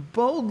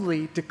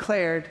boldly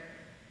declared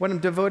what I'm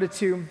devoted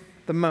to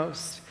the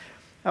most?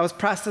 I was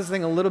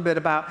processing a little bit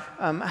about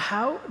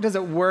how does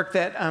it work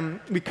that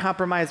we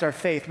compromise our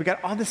faith? We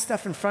got all this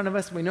stuff in front of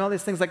us. We know all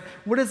these things. Like,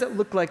 what does it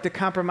look like to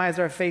compromise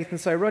our faith? And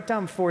so I wrote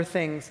down 4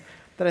 things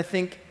that I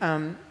think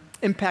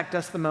impact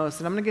us the most.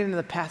 And I'm going to get into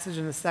the passage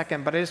in a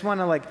second, but I just want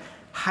to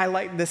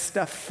highlight this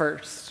stuff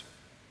first.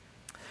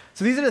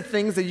 So these are the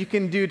things that you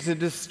can do to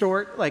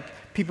distort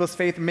people's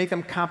faith and make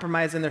them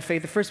compromise in their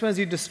faith. The first one is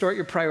you distort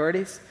your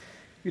priorities.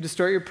 You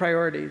distort your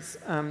priorities.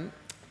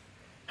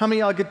 How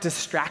many of y'all get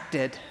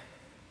distracted?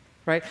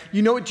 Right?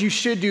 You know what you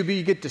should do, but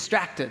you get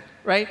distracted,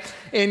 right?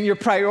 And your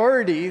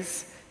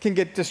priorities can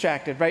get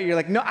distracted, right? You're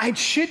like, no, I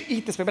should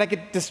eat this way, but I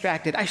get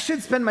distracted. I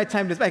should spend my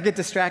time this way, I get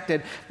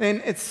distracted.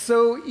 And it's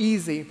so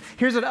easy.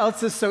 Here's what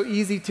else is so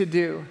easy to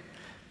do.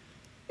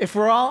 If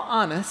we're all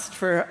honest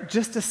for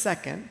just a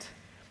second,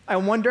 I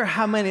wonder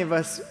how many of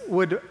us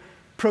would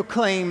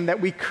proclaim that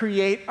we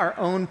create our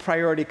own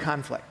priority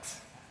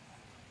conflicts,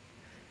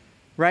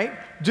 right?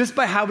 Just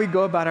by how we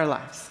go about our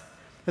lives.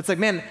 It's like,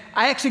 man,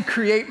 I actually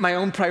create my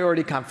own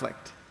priority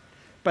conflict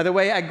by the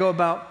way I go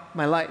about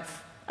my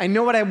life. I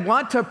know what I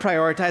want to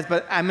prioritize,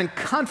 but I'm in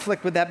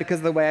conflict with that because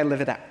of the way I live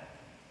it out.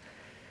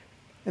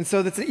 And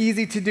so that's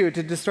easy to do,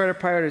 to distort our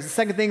priorities. The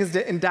second thing is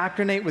to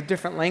indoctrinate with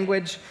different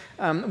language.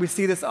 We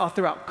see this all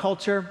throughout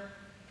culture.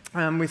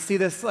 We see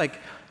this like,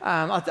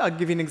 I'll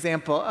give you an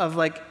example of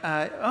like,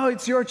 oh,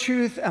 it's your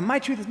truth, my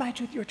truth is my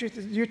truth, your truth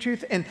is your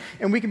truth, and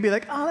we can be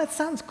like, oh, that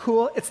sounds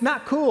cool. It's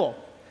not cool.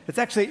 It's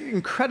actually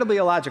incredibly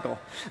illogical.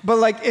 But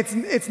like,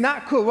 it's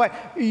not cool. Why?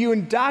 You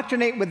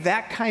indoctrinate with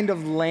that kind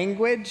of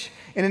language,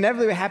 and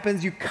inevitably what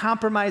happens, you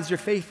compromise your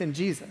faith in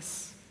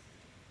Jesus.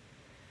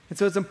 And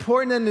so it's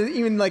important then to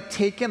even like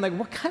take in, like,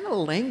 what kind of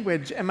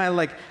language am I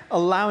like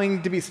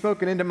allowing to be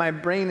spoken into my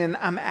brain and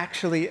I'm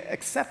actually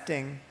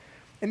accepting?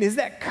 And is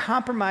that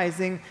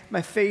compromising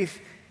my faith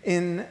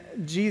in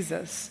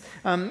Jesus?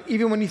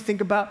 Even when you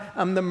think about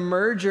the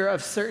merger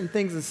of certain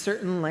things and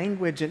certain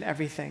language and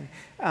everything,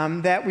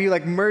 that we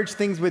like merge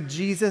things with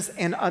Jesus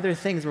and other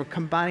things, we're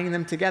combining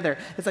them together.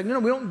 It's like, no,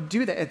 we don't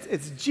do that.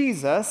 It's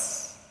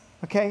Jesus,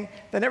 okay,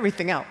 then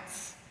everything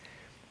else.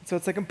 So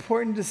it's like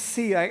important to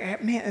see,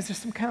 like, man, is there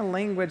some kind of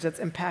language that's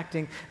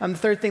impacting? The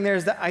third thing there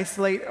is to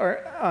isolate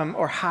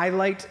or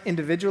highlight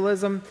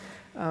individualism.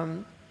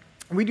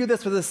 We do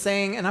this with a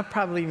saying, and I've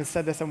probably even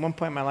said this at one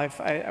point in my life.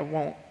 I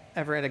won't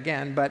ever it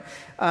again, but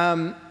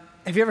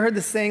have you ever heard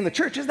the saying, the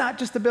church is not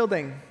just a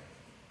building?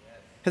 Yes.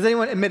 Has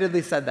anyone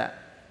admittedly said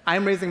that?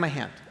 I'm raising my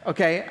hand,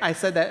 okay? I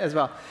said that as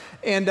well.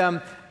 And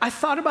I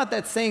thought about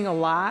that saying a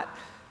lot,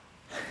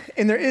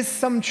 and there is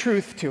some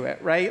truth to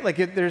it, right? Like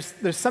there's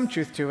some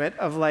truth to it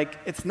of like,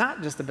 it's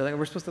not just a building.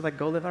 We're supposed to like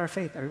go live our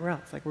faith everywhere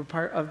else. Like we're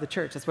part of the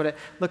church. That's what it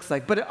looks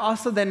like. But it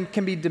also then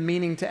can be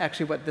demeaning to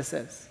actually what this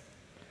is.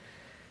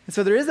 And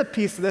so there is a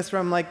piece of this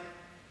where I'm like,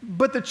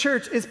 but the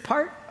church is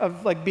part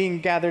of like being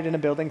gathered in a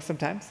building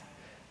sometimes,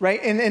 right?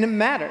 And it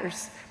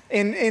matters.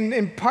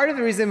 And part of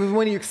the reason is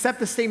when you accept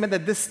the statement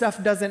that this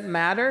stuff doesn't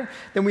matter,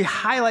 then we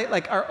highlight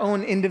like our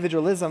own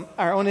individualism,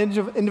 our own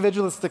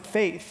individualistic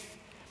faith.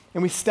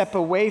 And we step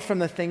away from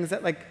the things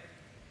that like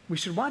we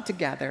should want to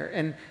gather.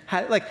 And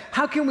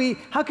how can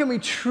we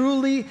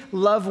truly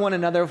love one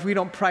another if we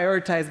don't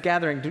prioritize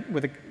gathering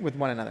with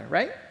one another,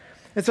 right?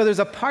 And so there's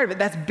a part of it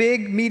that's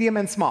big, medium,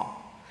 and small.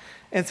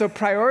 And so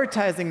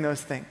prioritizing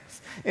those things.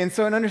 And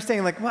so in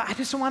understanding like, well, I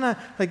just don't want to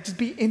like just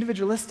be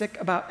individualistic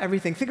about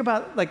everything. Think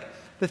about like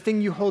the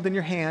thing you hold in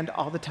your hand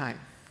all the time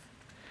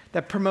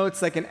that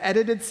promotes like an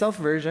edited self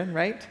version,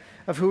 right,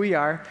 of who we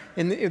are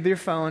in your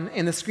phone,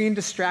 and the screen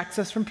distracts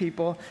us from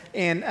people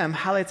and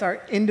highlights our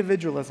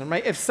individualism,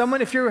 right?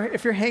 If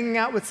you're hanging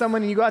out with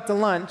someone and you go out to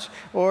lunch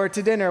or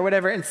to dinner or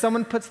whatever, and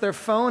someone puts their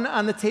phone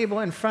on the table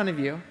in front of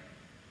you,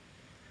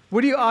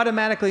 what do you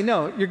automatically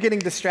know? You're getting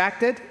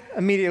distracted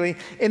immediately,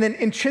 and then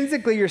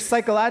intrinsically, you're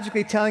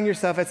psychologically telling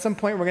yourself at some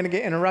point we're going to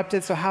get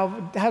interrupted, so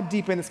how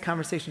deep in this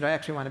conversation do I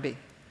actually want to be?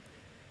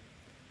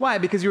 Why?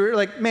 Because you're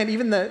like, man,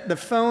 even the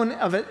phone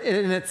of it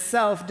in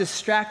itself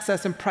distracts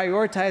us and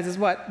prioritizes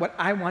what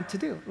I want to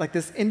do, like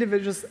this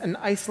individual and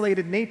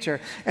isolated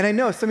nature. And I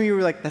know some of you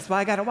were like, that's why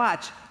I got to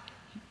watch.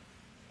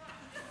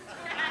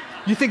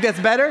 You think that's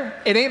better?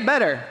 It ain't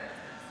better,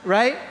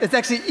 right? It's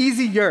actually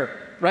easier,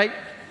 right?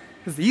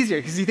 It's easier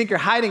because you think you're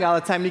hiding all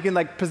the time. You can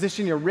like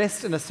position your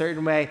wrist in a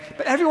certain way,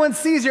 but everyone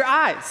sees your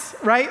eyes,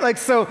 right? Like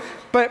so,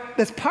 but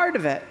that's part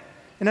of it.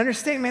 And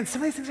understanding, man,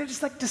 some of these things are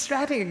just like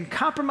distracting and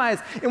compromise.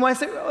 And when I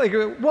say, like,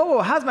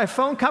 whoa, how's my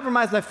phone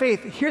compromise my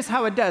faith? Here's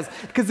how it does,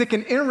 because it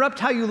can interrupt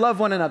how you love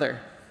one another.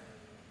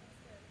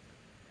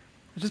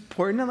 It's just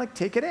important to like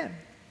take it in.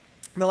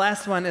 The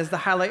last one is to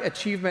highlight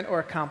achievement or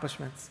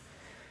accomplishments,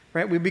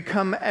 right? We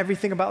become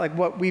everything about like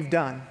what we've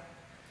done.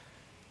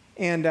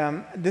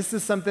 And this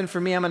is something for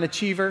me. I'm an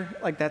achiever.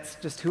 Like that's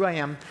just who I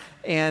am.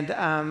 And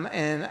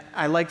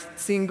I like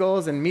seeing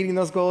goals and meeting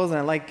those goals, and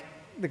I like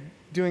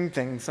doing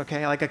things,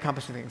 okay? I like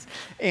accomplishing things.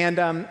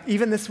 And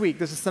even this week,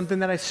 this is something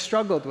that I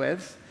struggled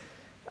with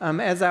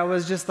as I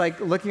was just like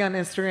looking on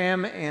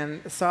Instagram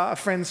and saw a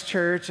friend's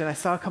church, and I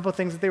saw a couple of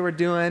things that they were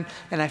doing,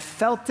 and I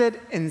felt it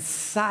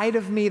inside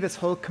of me, this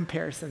whole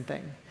comparison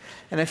thing.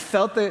 And I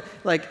felt that,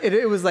 like,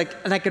 it was like,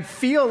 and I could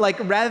feel, like,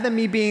 rather than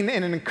me being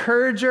an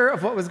encourager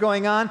of what was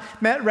going on,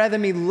 rather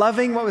than me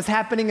loving what was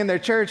happening in their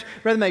church,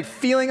 rather than like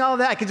feeling all of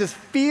that, I could just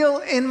feel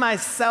in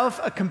myself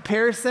a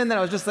comparison that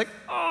I was just like,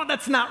 oh,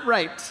 that's not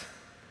right.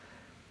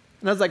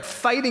 And I was like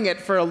fighting it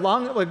for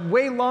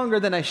way longer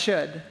than I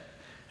should.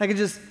 I could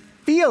just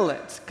feel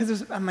it,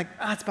 because I'm like,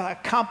 oh, it's about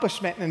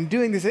accomplishment and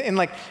doing this, and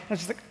like, I was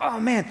just like, oh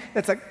man,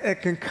 that's like,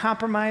 it can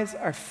compromise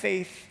our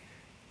faith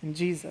in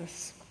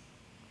Jesus.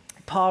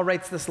 Paul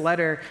writes this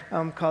letter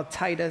called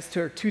Titus,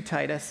 to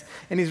Titus,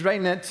 and he's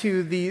writing it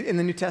in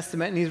the New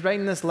Testament, and he's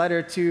writing this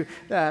letter to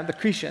the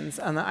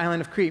Cretians on the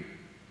island of Crete.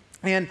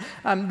 And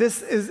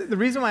this is the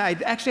reason why I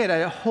actually had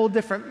a whole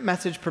different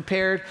message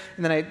prepared,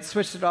 and then I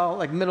switched it all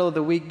like middle of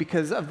the week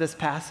because of this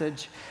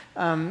passage.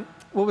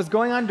 What was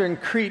going on during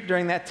Crete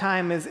during that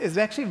time is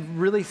actually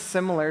really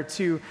similar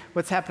to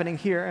what's happening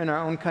here in our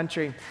own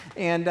country.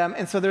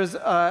 And so there's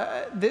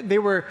they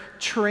were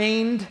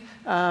trained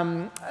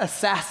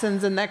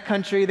assassins in that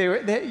country.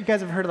 You guys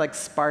have heard of like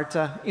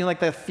Sparta, you know, like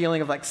the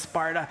feeling of like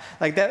Sparta.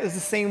 Like that was the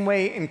same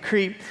way in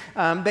Crete.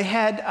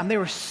 They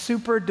were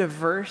super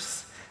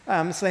diverse.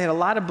 So they had a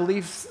lot of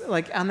beliefs.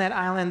 Like on that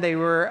island, they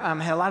were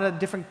had a lot of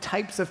different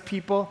types of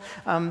people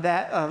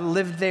that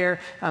lived there.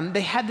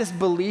 They had this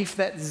belief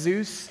that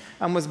Zeus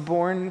was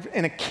born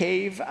in a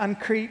cave on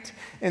Crete,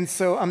 and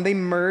so they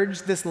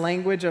merged this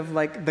language of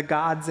like the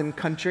gods and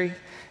country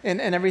and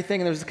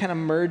everything. And there was a kind of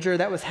merger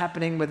that was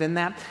happening within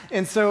that.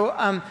 And so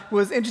what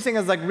was interesting,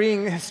 I was like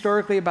reading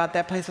historically about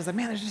that place. I was like,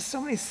 man, there's just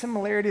so many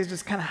similarities,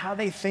 just kind of how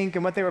they think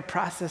and what they were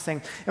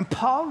processing. And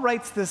Paul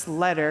writes this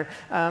letter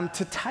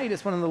to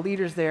Titus, one of the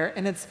leaders there,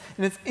 and it's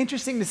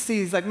interesting to see.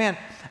 He's like, man,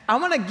 I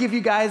want to give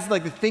you guys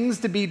like the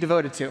things to be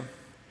devoted to.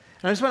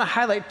 And I just want to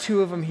highlight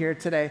two of them here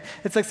today.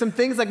 It's like some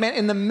things like, man,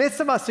 in the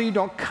midst of us, so you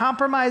don't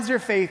compromise your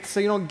faith,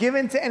 so you don't give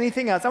in to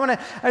anything else. I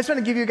just want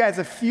to give you guys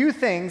a few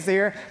things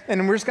here,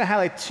 and we're just going to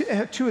highlight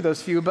two of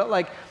those few, but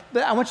like,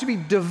 I want you to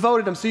be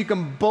devoted to them so you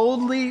can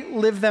boldly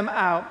live them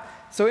out.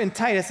 So in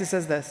Titus, it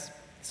says this,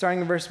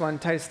 starting in verse 1,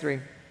 Titus 3.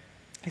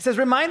 He says,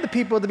 remind the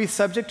people to be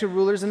subject to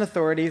rulers and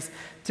authorities,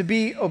 to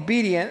be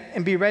obedient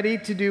and be ready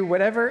to do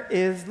whatever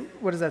is,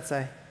 what does that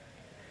say?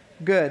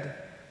 Good.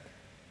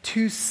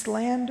 To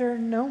slander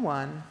no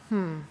one.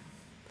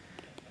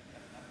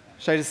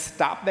 Should I just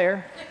stop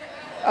there?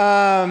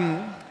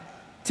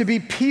 To be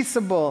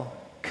peaceable,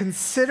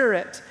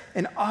 considerate,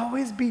 and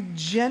always be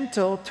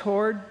gentle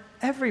toward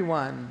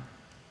everyone.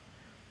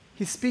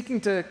 He's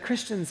speaking to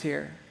Christians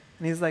here,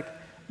 and he's like,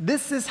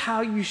 this is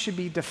how you should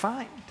be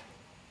defined.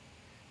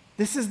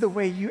 This is the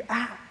way you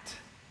act.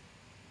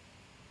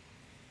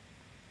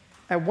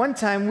 At one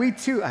time, we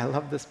too, I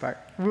love this part.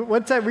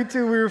 One time, we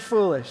were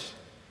foolish,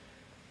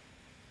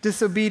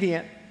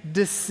 disobedient,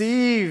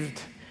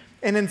 deceived,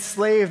 and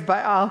enslaved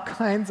by all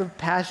kinds of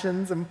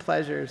passions and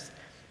pleasures.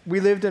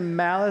 We lived in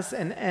malice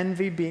and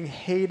envy, being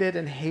hated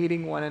and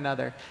hating one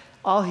another.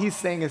 All he's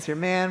saying is here,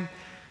 man,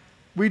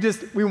 we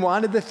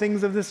wanted the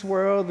things of this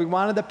world. We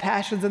wanted the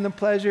passions and the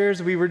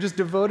pleasures. We were just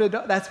devoted.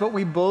 That's what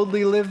we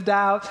boldly lived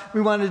out. We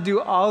wanted to do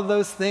all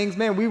those things.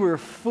 Man, we were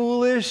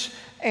foolish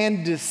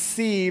and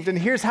deceived. And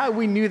here's how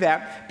we knew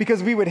that,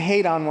 because we would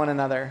hate on one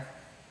another.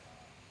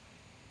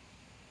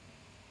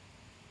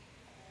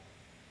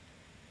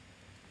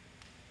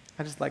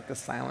 I just like the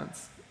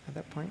silence at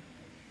that point.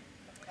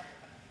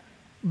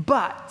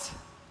 But,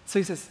 so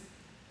he says,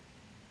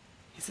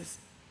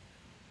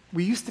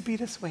 we used to be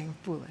this way and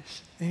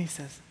foolish. And he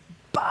says,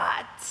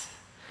 but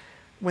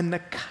when the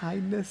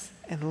kindness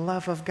and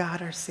love of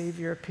God, our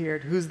Savior,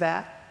 appeared, who's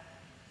that?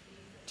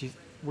 Jesus.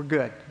 We're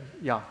good.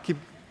 Y'all,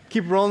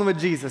 keep rolling with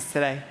Jesus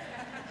today.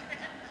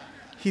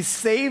 He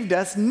saved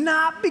us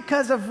not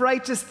because of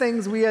righteous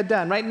things we had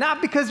done, right?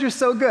 Not because you're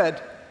so good,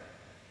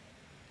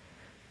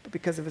 but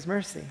because of his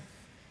mercy.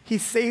 He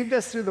saved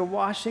us through the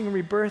washing,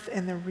 rebirth,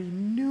 and the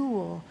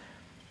renewal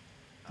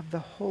of the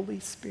Holy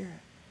Spirit,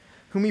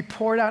 whom he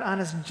poured out on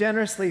us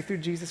generously through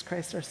Jesus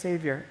Christ our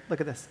Savior. Look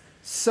at this.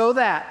 So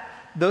that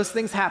those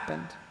things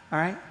happened, all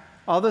right?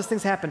 All those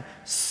things happened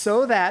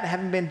so that,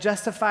 having been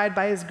justified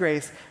by his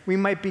grace, we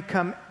might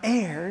become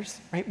heirs,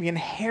 right? We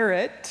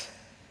inherit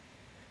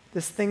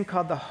this thing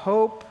called the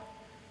hope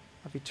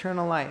of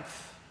eternal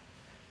life.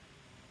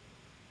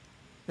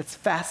 It's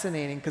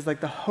fascinating because like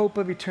the hope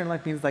of eternal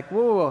life means like,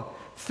 whoa,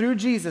 through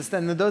Jesus,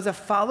 then those that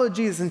follow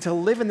Jesus and to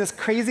live in this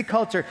crazy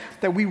culture,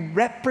 that we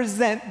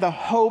represent the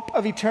hope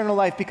of eternal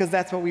life because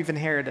that's what we've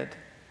inherited.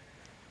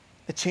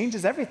 It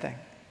changes everything.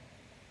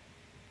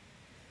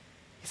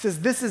 He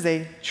says, this is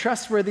a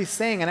trustworthy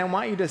saying, and I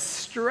want you to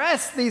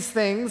stress these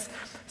things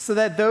so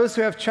that those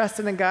who have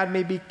trusted in God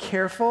may be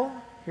careful,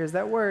 here's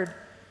that word,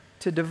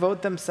 to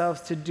devote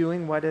themselves to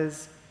doing what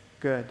is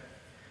good.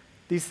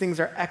 These things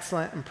are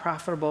excellent and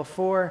profitable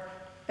for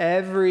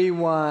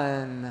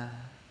everyone.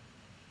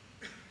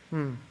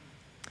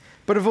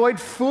 But avoid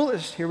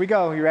foolish, here we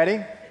go, you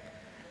ready?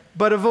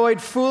 But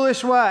avoid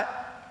foolish what?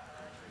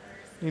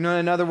 You know what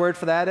another word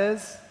for that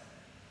is?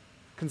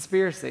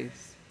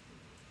 Conspiracies.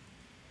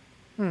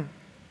 And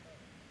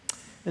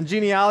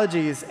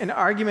genealogies and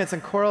arguments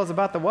and quarrels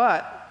about the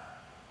what?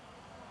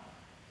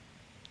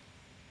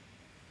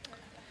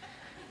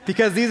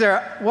 Because these are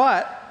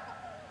what?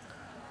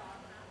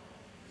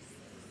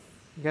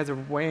 You guys are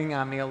weighing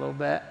on me a little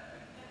bit.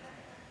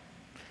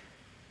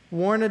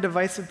 Warn a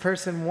divisive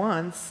person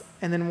once,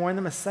 and then warn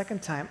them a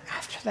second time.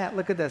 After that,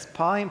 look at this.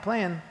 Paul ain't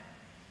playing.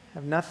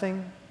 Have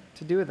nothing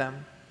to do with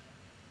them.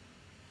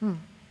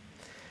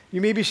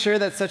 You may be sure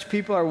that such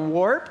people are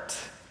warped.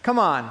 Come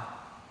on.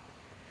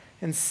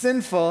 And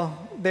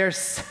sinful, they're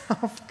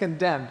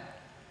self-condemned.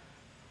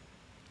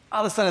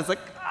 All of a sudden, it's like,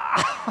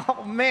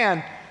 oh,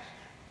 man.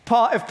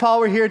 If Paul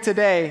were here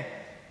today,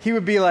 he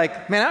would be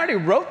like, man, I already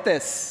wrote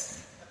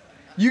this.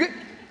 You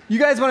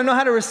guys want to know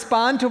how to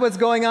respond to what's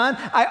going on?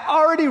 I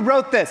already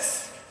wrote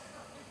this.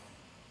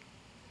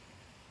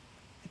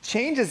 It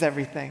changes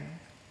everything.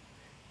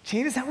 It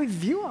changes how we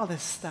view all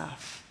this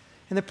stuff.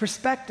 And the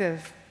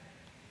perspective.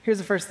 Here's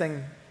the first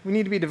thing. We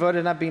need to be devoted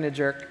to not being a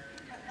jerk.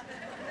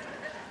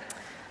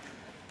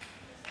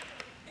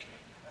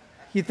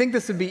 You'd think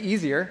this would be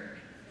easier.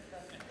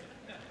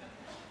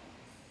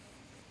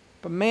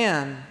 But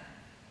man,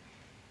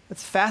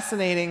 It's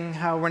fascinating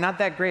how we're not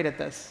that great at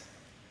this.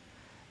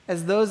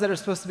 As those that are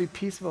supposed to be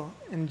peaceful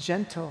and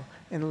gentle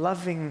and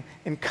loving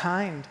and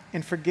kind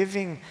and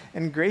forgiving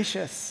and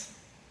gracious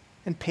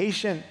and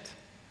patient.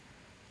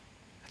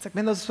 It's like,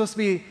 man, those are supposed to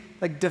be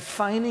like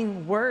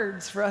defining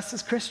words for us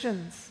as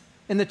Christians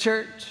in the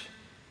church.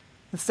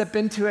 And step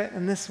into it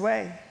in this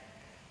way.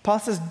 Paul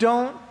says,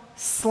 don't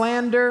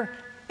slander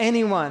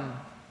anyone.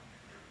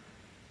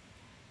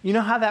 You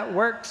know how that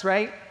works,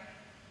 right?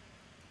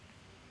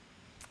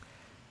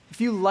 If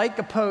you like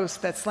a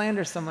post that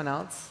slanders someone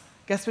else,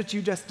 guess what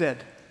you just did?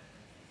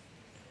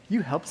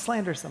 You helped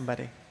slander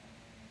somebody.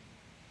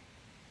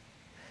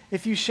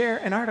 If you share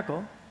an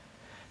article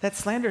that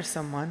slanders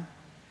someone,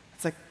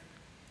 it's like,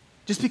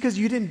 just because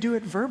you didn't do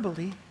it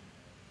verbally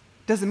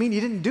doesn't mean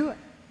you didn't do it.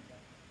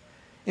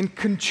 And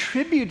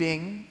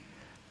contributing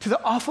to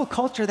the awful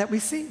culture that we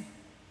see.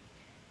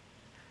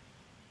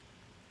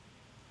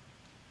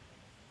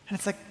 And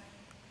it's like,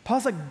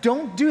 Paul's like,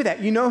 don't do that.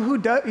 You know who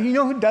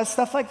does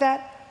stuff like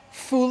that?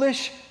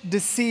 Foolish,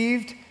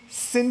 deceived,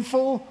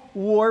 sinful,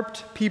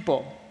 warped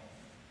people.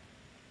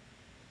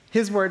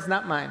 His words,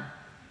 not mine.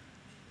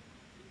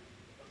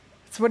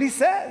 That's what he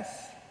says.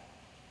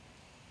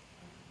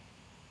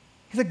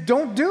 He's like,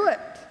 don't do it.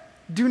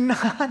 Do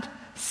not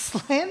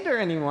slander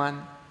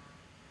anyone.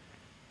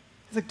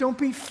 He's like, don't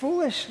be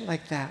foolish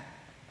like that.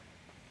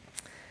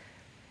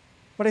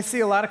 What I see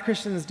a lot of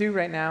Christians do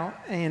right now,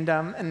 and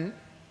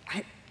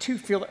I too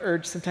feel the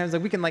urge sometimes,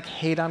 like we can like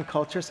hate on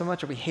culture so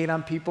much, or we hate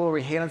on people, or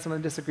we hate on someone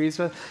who disagrees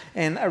with.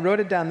 And I wrote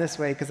it down this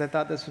way because I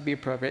thought this would be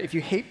appropriate. If you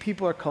hate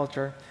people or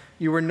culture,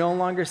 you are no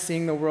longer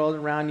seeing the world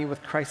around you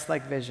with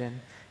Christ-like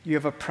vision. You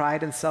have a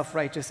pride and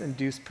self-righteous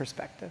induced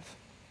perspective.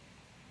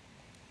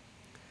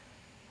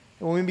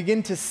 And when we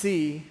begin to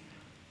see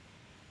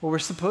what we're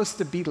supposed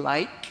to be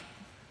like,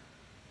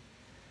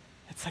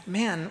 it's like,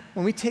 man,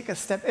 when we take a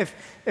step,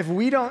 if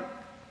we don't,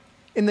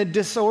 in the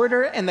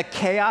disorder and the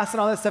chaos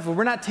and all that stuff, if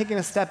we're not taking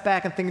a step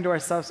back and thinking to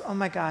ourselves, oh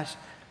my gosh,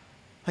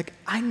 like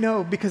I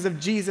know because of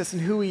Jesus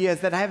and who he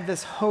is that I have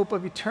this hope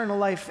of eternal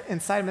life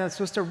inside of me that I'm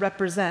supposed to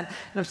represent, and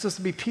I'm supposed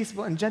to be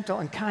peaceful and gentle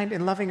and kind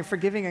and loving and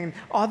forgiving and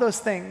all those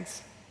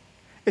things.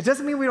 It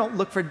doesn't mean we don't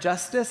look for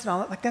justice and all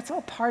that. Like that's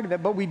all part of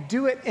it, but we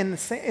do it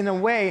in a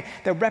way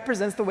that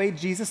represents the way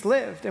Jesus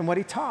lived and what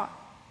he taught.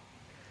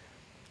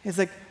 It's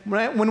like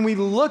when we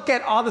look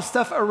at all the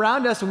stuff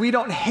around us, we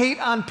don't hate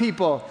on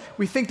people.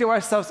 We think to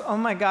ourselves, oh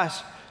my gosh,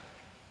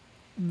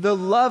 the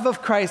love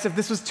of Christ, if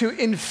this was to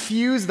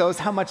infuse those,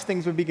 how much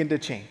things would begin to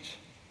change.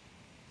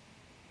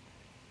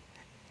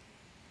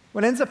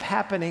 What ends up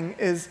happening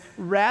is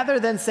rather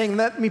than saying,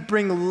 let me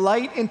bring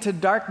light into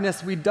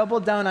darkness, we double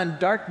down on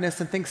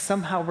darkness and think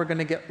somehow we're going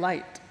to get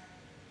light.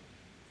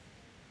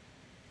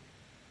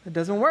 It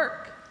doesn't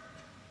work.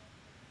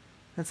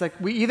 It's like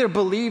we either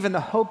believe in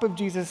the hope of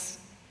Jesus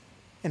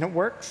and it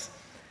works,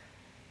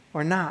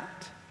 or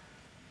not.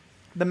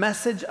 The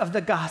message of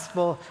the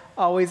gospel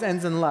always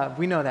ends in love.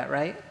 We know that,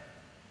 right?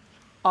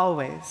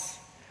 Always.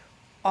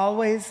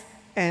 Always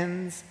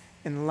ends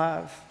in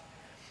love.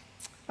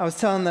 I was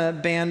telling the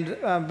band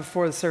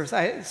before the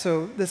service,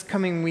 so this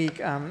coming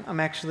week, I'm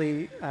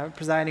actually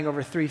presiding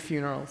over 3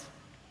 funerals.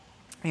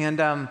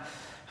 And I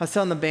was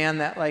telling the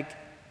band that, like,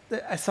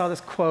 I saw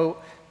this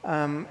quote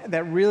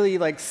that really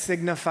like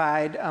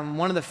signified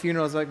one of the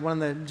funerals, like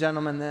one of the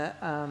gentlemen that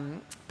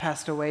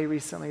passed away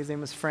recently. His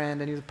name was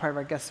Friend, and he was part of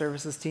our guest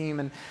services team.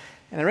 And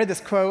I read this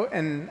quote,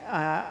 and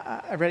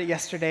I read it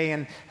yesterday,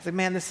 and I was like,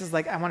 man, this is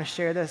like, I want to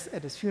share this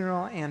at his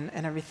funeral and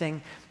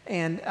everything.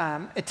 And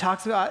it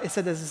talks about, it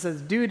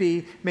says,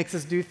 duty makes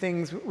us do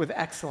things with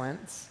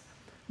excellence,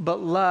 but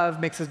love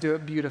makes us do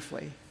it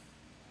beautifully.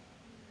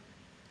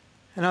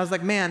 And I was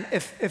like, man,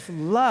 if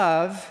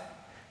love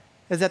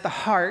is at the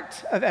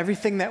heart of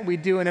everything that we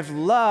do, and if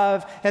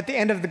love at the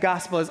end of the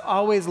gospel is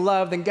always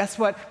love, then guess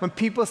what? When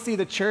people see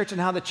the church and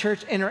how the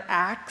church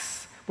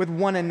interacts with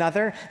one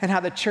another and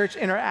how the church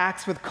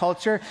interacts with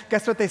culture,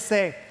 guess what they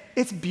say?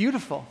 It's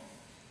beautiful.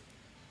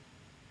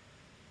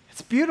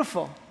 It's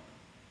beautiful.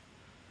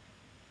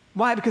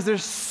 Why? Because they're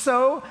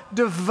so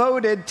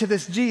devoted to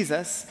this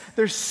Jesus.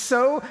 They're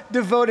so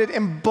devoted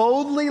and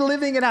boldly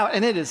living it out,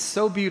 and it is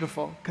so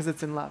beautiful because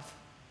it's in love.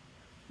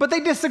 But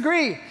they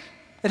disagree.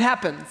 It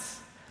happens.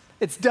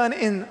 It's done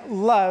in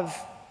love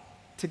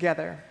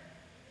together.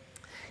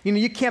 You know,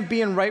 you can't be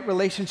in right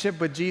relationship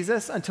with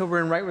Jesus until we're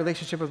in right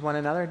relationship with one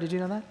another. Did you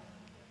know that?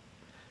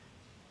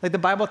 Like the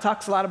Bible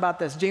talks a lot about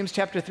this. James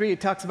chapter 3,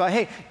 it talks about,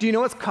 hey, do you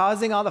know what's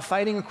causing all the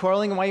fighting and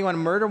quarreling and why you want to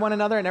murder one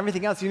another and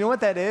everything else? You know what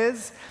that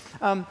is?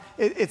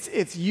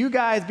 It's you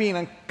guys being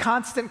in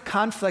constant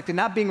conflict and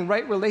not being in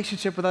right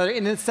relationship with others.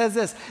 And it says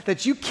this,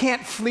 that you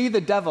can't flee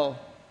the devil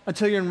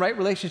until you're in right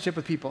relationship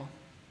with people.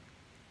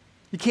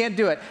 You can't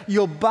do it.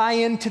 You'll buy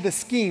into the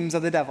schemes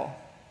of the devil.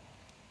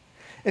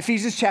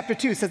 Ephesians chapter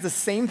 2 says the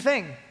same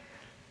thing.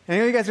 And I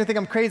know you guys are going to think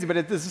I'm crazy,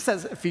 but this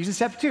says, Ephesians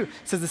chapter 2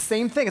 says the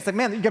same thing. It's like,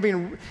 man,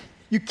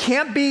 you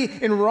can't be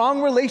in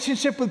wrong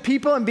relationship with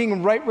people and being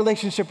in right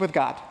relationship with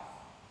God.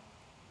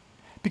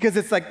 Because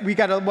it's like we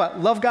got to what?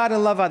 Love God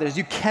and love others.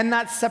 You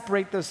cannot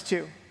separate those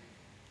two.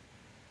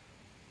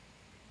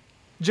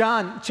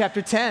 John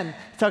chapter 10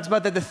 talks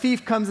about that the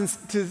thief comes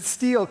to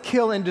steal,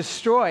 kill, and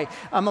destroy.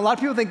 A lot of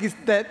people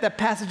think that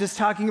passage is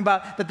talking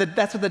about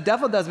that's what the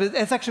devil does, but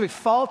it's actually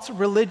false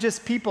religious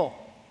people.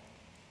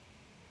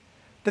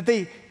 That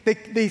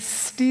they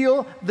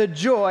steal the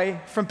joy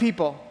from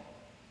people.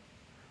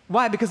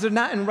 Why? Because they're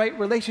not in right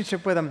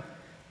relationship with them.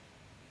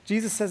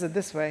 Jesus says it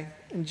this way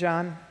in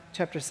John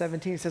chapter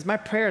 17. He says, my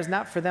prayer is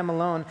not for them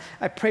alone.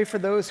 I pray for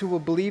those who will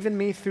believe in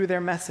me through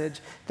their message,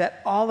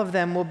 that all of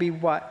them will be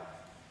what?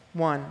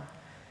 One.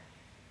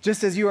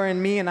 Just as you are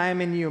in me and I am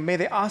in you, may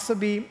they also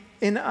be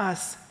in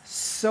us,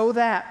 so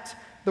that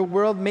the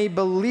world may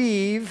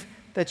believe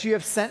that you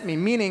have sent me.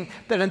 Meaning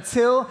that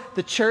until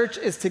the church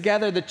is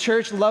together, the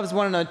church loves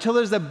one another, until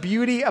there's a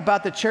beauty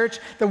about the church,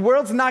 the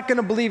world's not going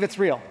to believe it's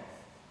real.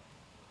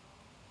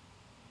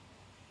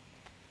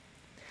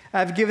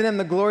 I've given them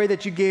the glory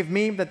that you gave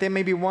me, that they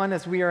may be one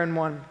as we are in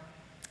one.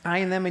 I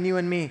and them and you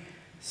and me,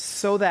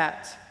 so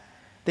that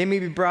they may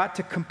be brought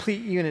to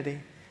complete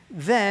unity.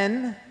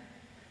 Then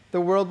the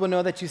world will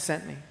know that you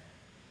sent me.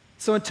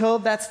 So until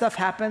that stuff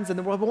happens, and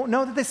the world won't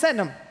know that they sent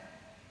him.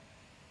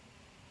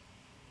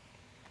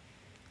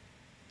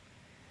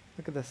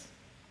 Look at this.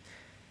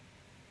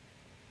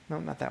 No,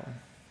 not that one.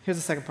 Here's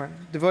the second part.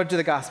 Devoted to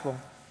the gospel.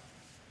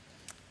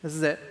 This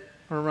is it.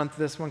 I'm going to run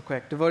through this one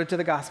quick. Devoted to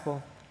the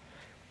gospel.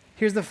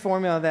 Here's the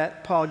formula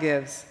that Paul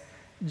gives.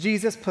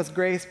 Jesus plus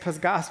grace plus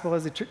gospel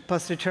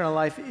plus eternal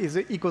life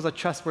equals a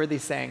trustworthy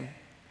saying.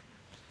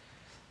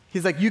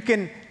 He's like,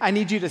 I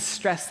need you to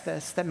stress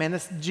this, that man,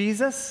 this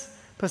Jesus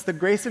plus the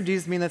grace of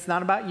Jesus mean that's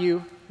not about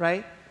you,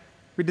 right?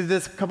 We did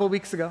this a couple of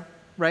weeks ago,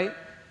 right?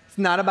 It's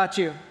not about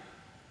you.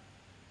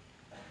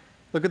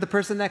 Look at the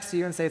person next to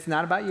you and say, it's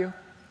not about you.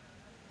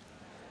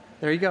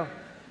 There you go,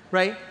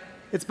 right?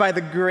 It's by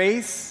the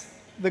grace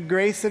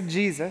of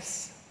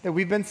Jesus that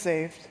we've been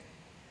saved.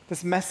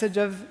 This message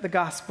of the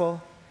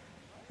gospel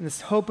and this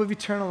hope of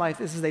eternal life,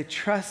 this is a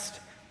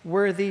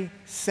trustworthy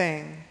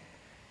saying.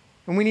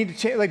 And we need to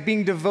change, like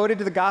being devoted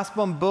to the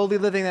gospel and boldly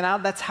living that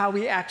out, that's how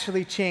we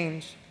actually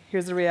change.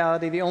 Here's the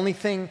reality. The only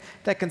thing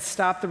that can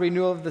stop the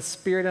renewal of the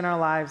Spirit in our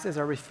lives is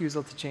our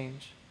refusal to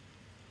change.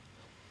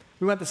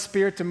 We want the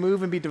Spirit to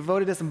move and be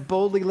devoted to us and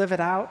boldly live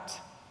it out.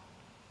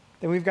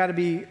 Then we've got to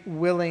be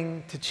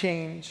willing to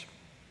change.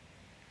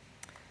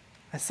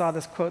 I saw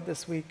this quote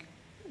this week.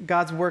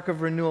 God's work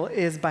of renewal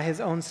is by his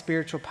own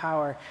spiritual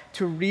power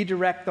to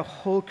redirect the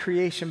whole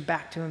creation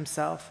back to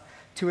himself,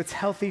 to its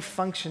healthy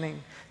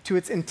functioning, to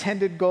its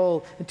intended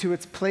goal, and to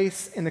its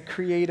place in the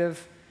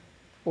creative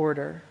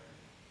order.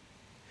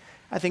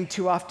 I think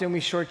too often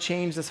we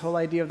shortchange this whole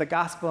idea of the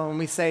gospel and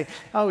we say,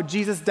 oh,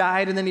 Jesus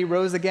died and then he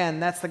rose again.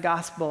 That's the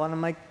gospel. And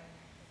I'm like,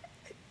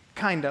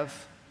 kind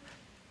of.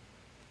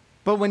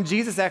 But when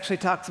Jesus actually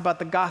talks about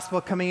the gospel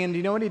coming in, do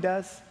you know what he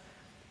does?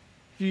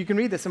 You can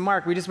read this in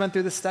Mark. We just went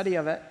through the study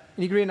of it.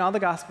 And you can read in all the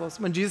Gospels.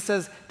 When Jesus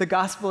says the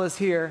gospel is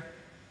here,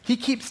 he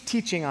keeps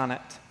teaching on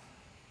it.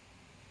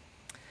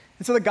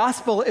 And so the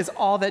gospel is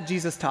all that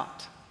Jesus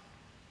taught.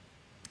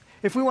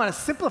 If we want to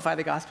simplify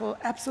the gospel,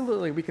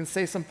 absolutely. We can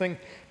say something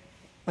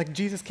like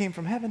Jesus came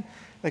from heaven,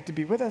 like to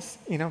be with us.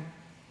 You know,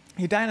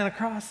 he died on a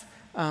cross.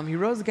 He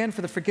rose again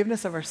for the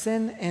forgiveness of our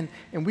sin.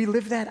 And we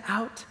live that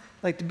out,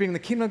 like to bring the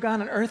kingdom of God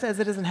on earth as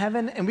it is in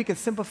heaven. And we can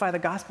simplify the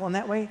gospel in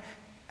that way.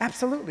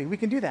 Absolutely, we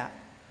can do that.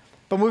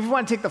 But when we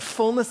want to take the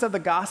fullness of the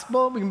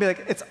gospel, we can be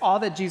like, it's all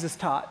that Jesus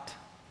taught.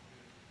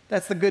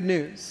 That's the good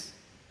news.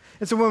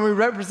 And so when we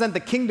represent the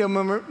kingdom,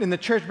 when we're in the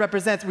church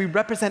we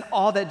represent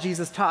all that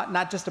Jesus taught,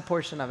 not just a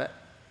portion of it.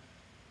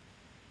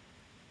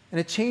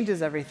 And it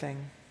changes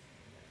everything.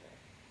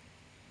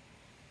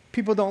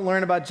 People don't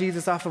learn about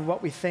Jesus off of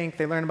what we think.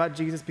 They learn about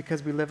Jesus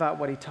because we live out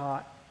what he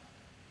taught.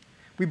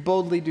 We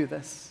boldly do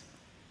this.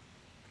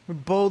 We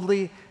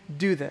boldly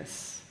do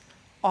this.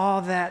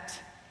 All that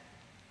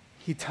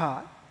he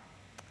taught.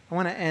 I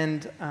want to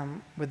end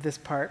with this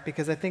part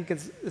because I think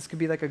this could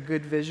be like a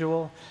good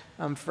visual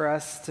for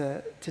us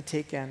to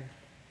take in.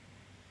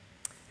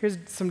 Here's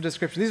some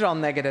descriptions. These are all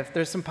negative.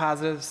 There's some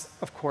positives,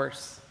 of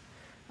course.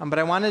 But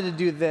I wanted to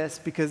do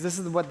this because this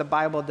is what the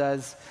Bible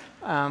does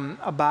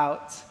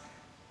about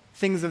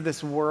things of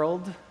this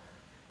world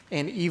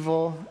and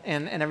evil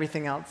and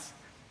everything else.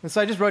 And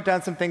so I just wrote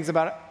down some things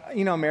about,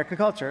 American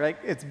culture. Like,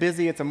 it's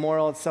busy, it's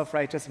immoral, it's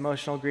self-righteous,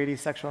 emotional, greedy,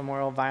 sexual,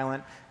 immoral,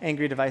 violent,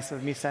 angry,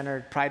 divisive,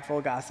 me-centered, prideful,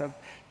 gossip,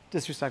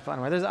 disrespectful,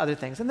 anyway. There's other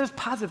things. And there's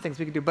positive things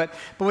we can do. But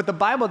what the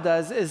Bible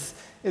does is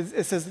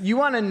it says, you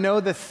want to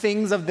know the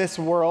things of this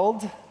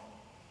world?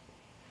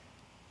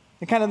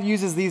 It kind of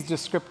uses these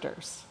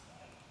descriptors.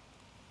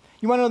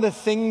 You want to know the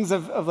things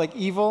of like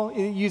evil?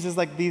 It uses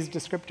like these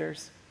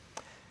descriptors.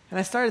 And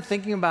I started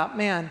thinking about,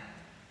 man,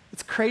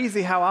 it's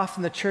crazy how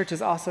often the church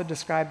is also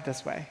described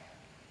this way.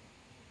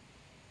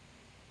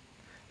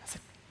 I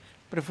said,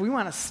 but if we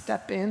want to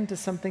step into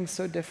something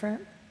so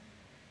different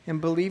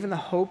and believe in the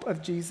hope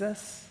of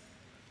Jesus,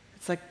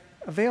 it's like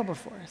available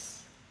for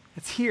us.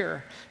 It's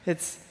here.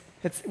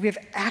 We have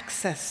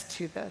access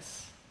to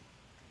this.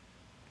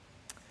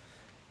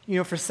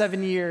 For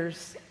 7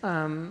 years,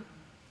 when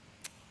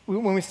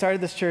we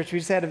started this church, we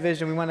just had a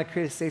vision. We wanted to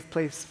create a safe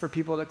place for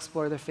people to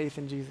explore their faith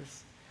in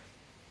Jesus.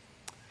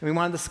 And we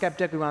wanted the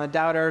skeptic, we wanted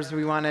doubters,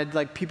 we wanted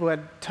people who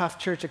had tough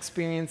church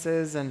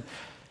experiences, and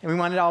we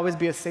wanted to always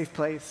be a safe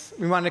place.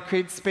 We wanted to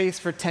create space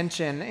for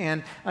tension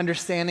and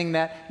understanding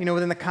that,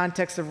 within the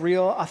context of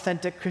real,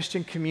 authentic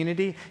Christian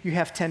community, you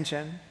have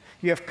tension,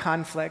 you have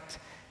conflict.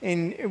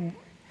 And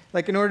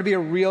in order to be a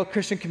real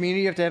Christian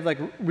community, you have to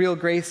have real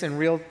grace and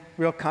real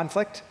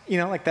conflict.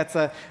 That's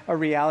a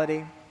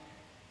reality.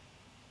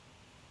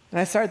 And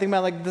I started thinking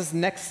about this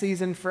next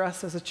season for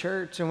us as a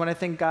church and what I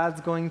think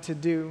God's going to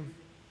do.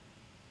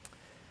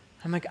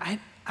 I'm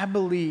I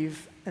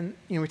believe, and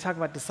we talk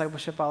about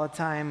discipleship all the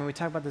time, and we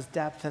talk about this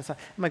depth and stuff.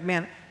 I'm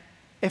man,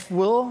 if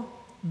we'll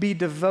be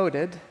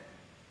devoted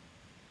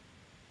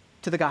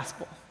to the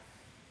gospel,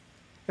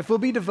 if we'll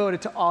be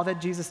devoted to all that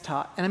Jesus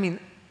taught, and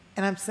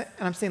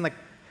I'm saying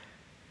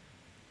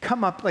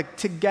come up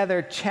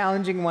together,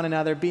 challenging one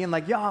another, being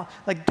y'all,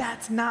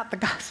 that's not the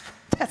gospel.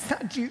 That's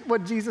not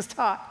what Jesus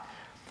taught.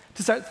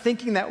 To start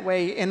thinking that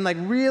way and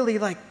really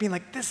being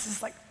this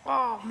is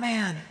oh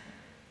man.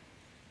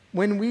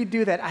 When we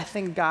do that, I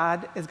think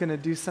God is going to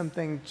do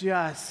something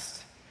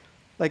just,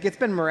 it's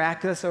been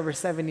miraculous over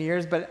 7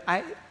 years, but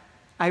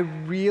I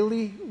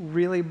really,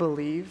 really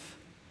believe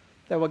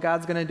that what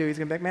God's going to do, he's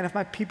going to be man, if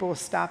my people will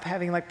stop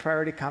having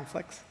priority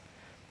conflicts,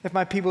 if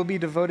my people will be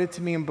devoted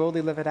to me and boldly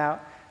live it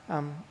out,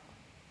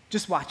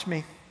 just watch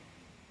me.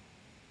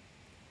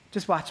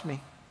 Just watch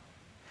me.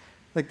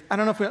 I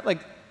don't know if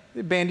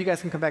band, you guys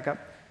can come back up.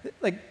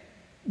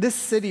 This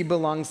city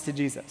belongs to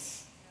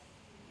Jesus.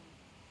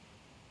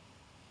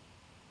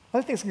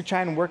 Other things can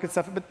try and work and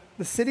stuff, but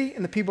the city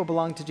and the people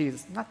belong to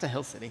Jesus, not to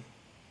Hill City,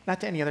 not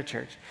to any other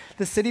church.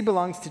 The city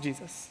belongs to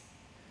Jesus.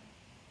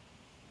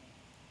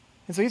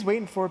 And so he's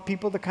waiting for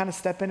people to kind of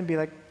step in and be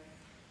you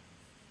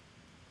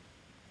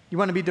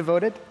want to be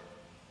devoted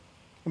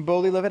and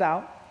boldly live it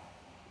out?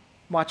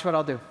 Watch what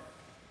I'll do.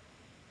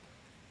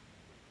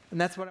 And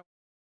that's what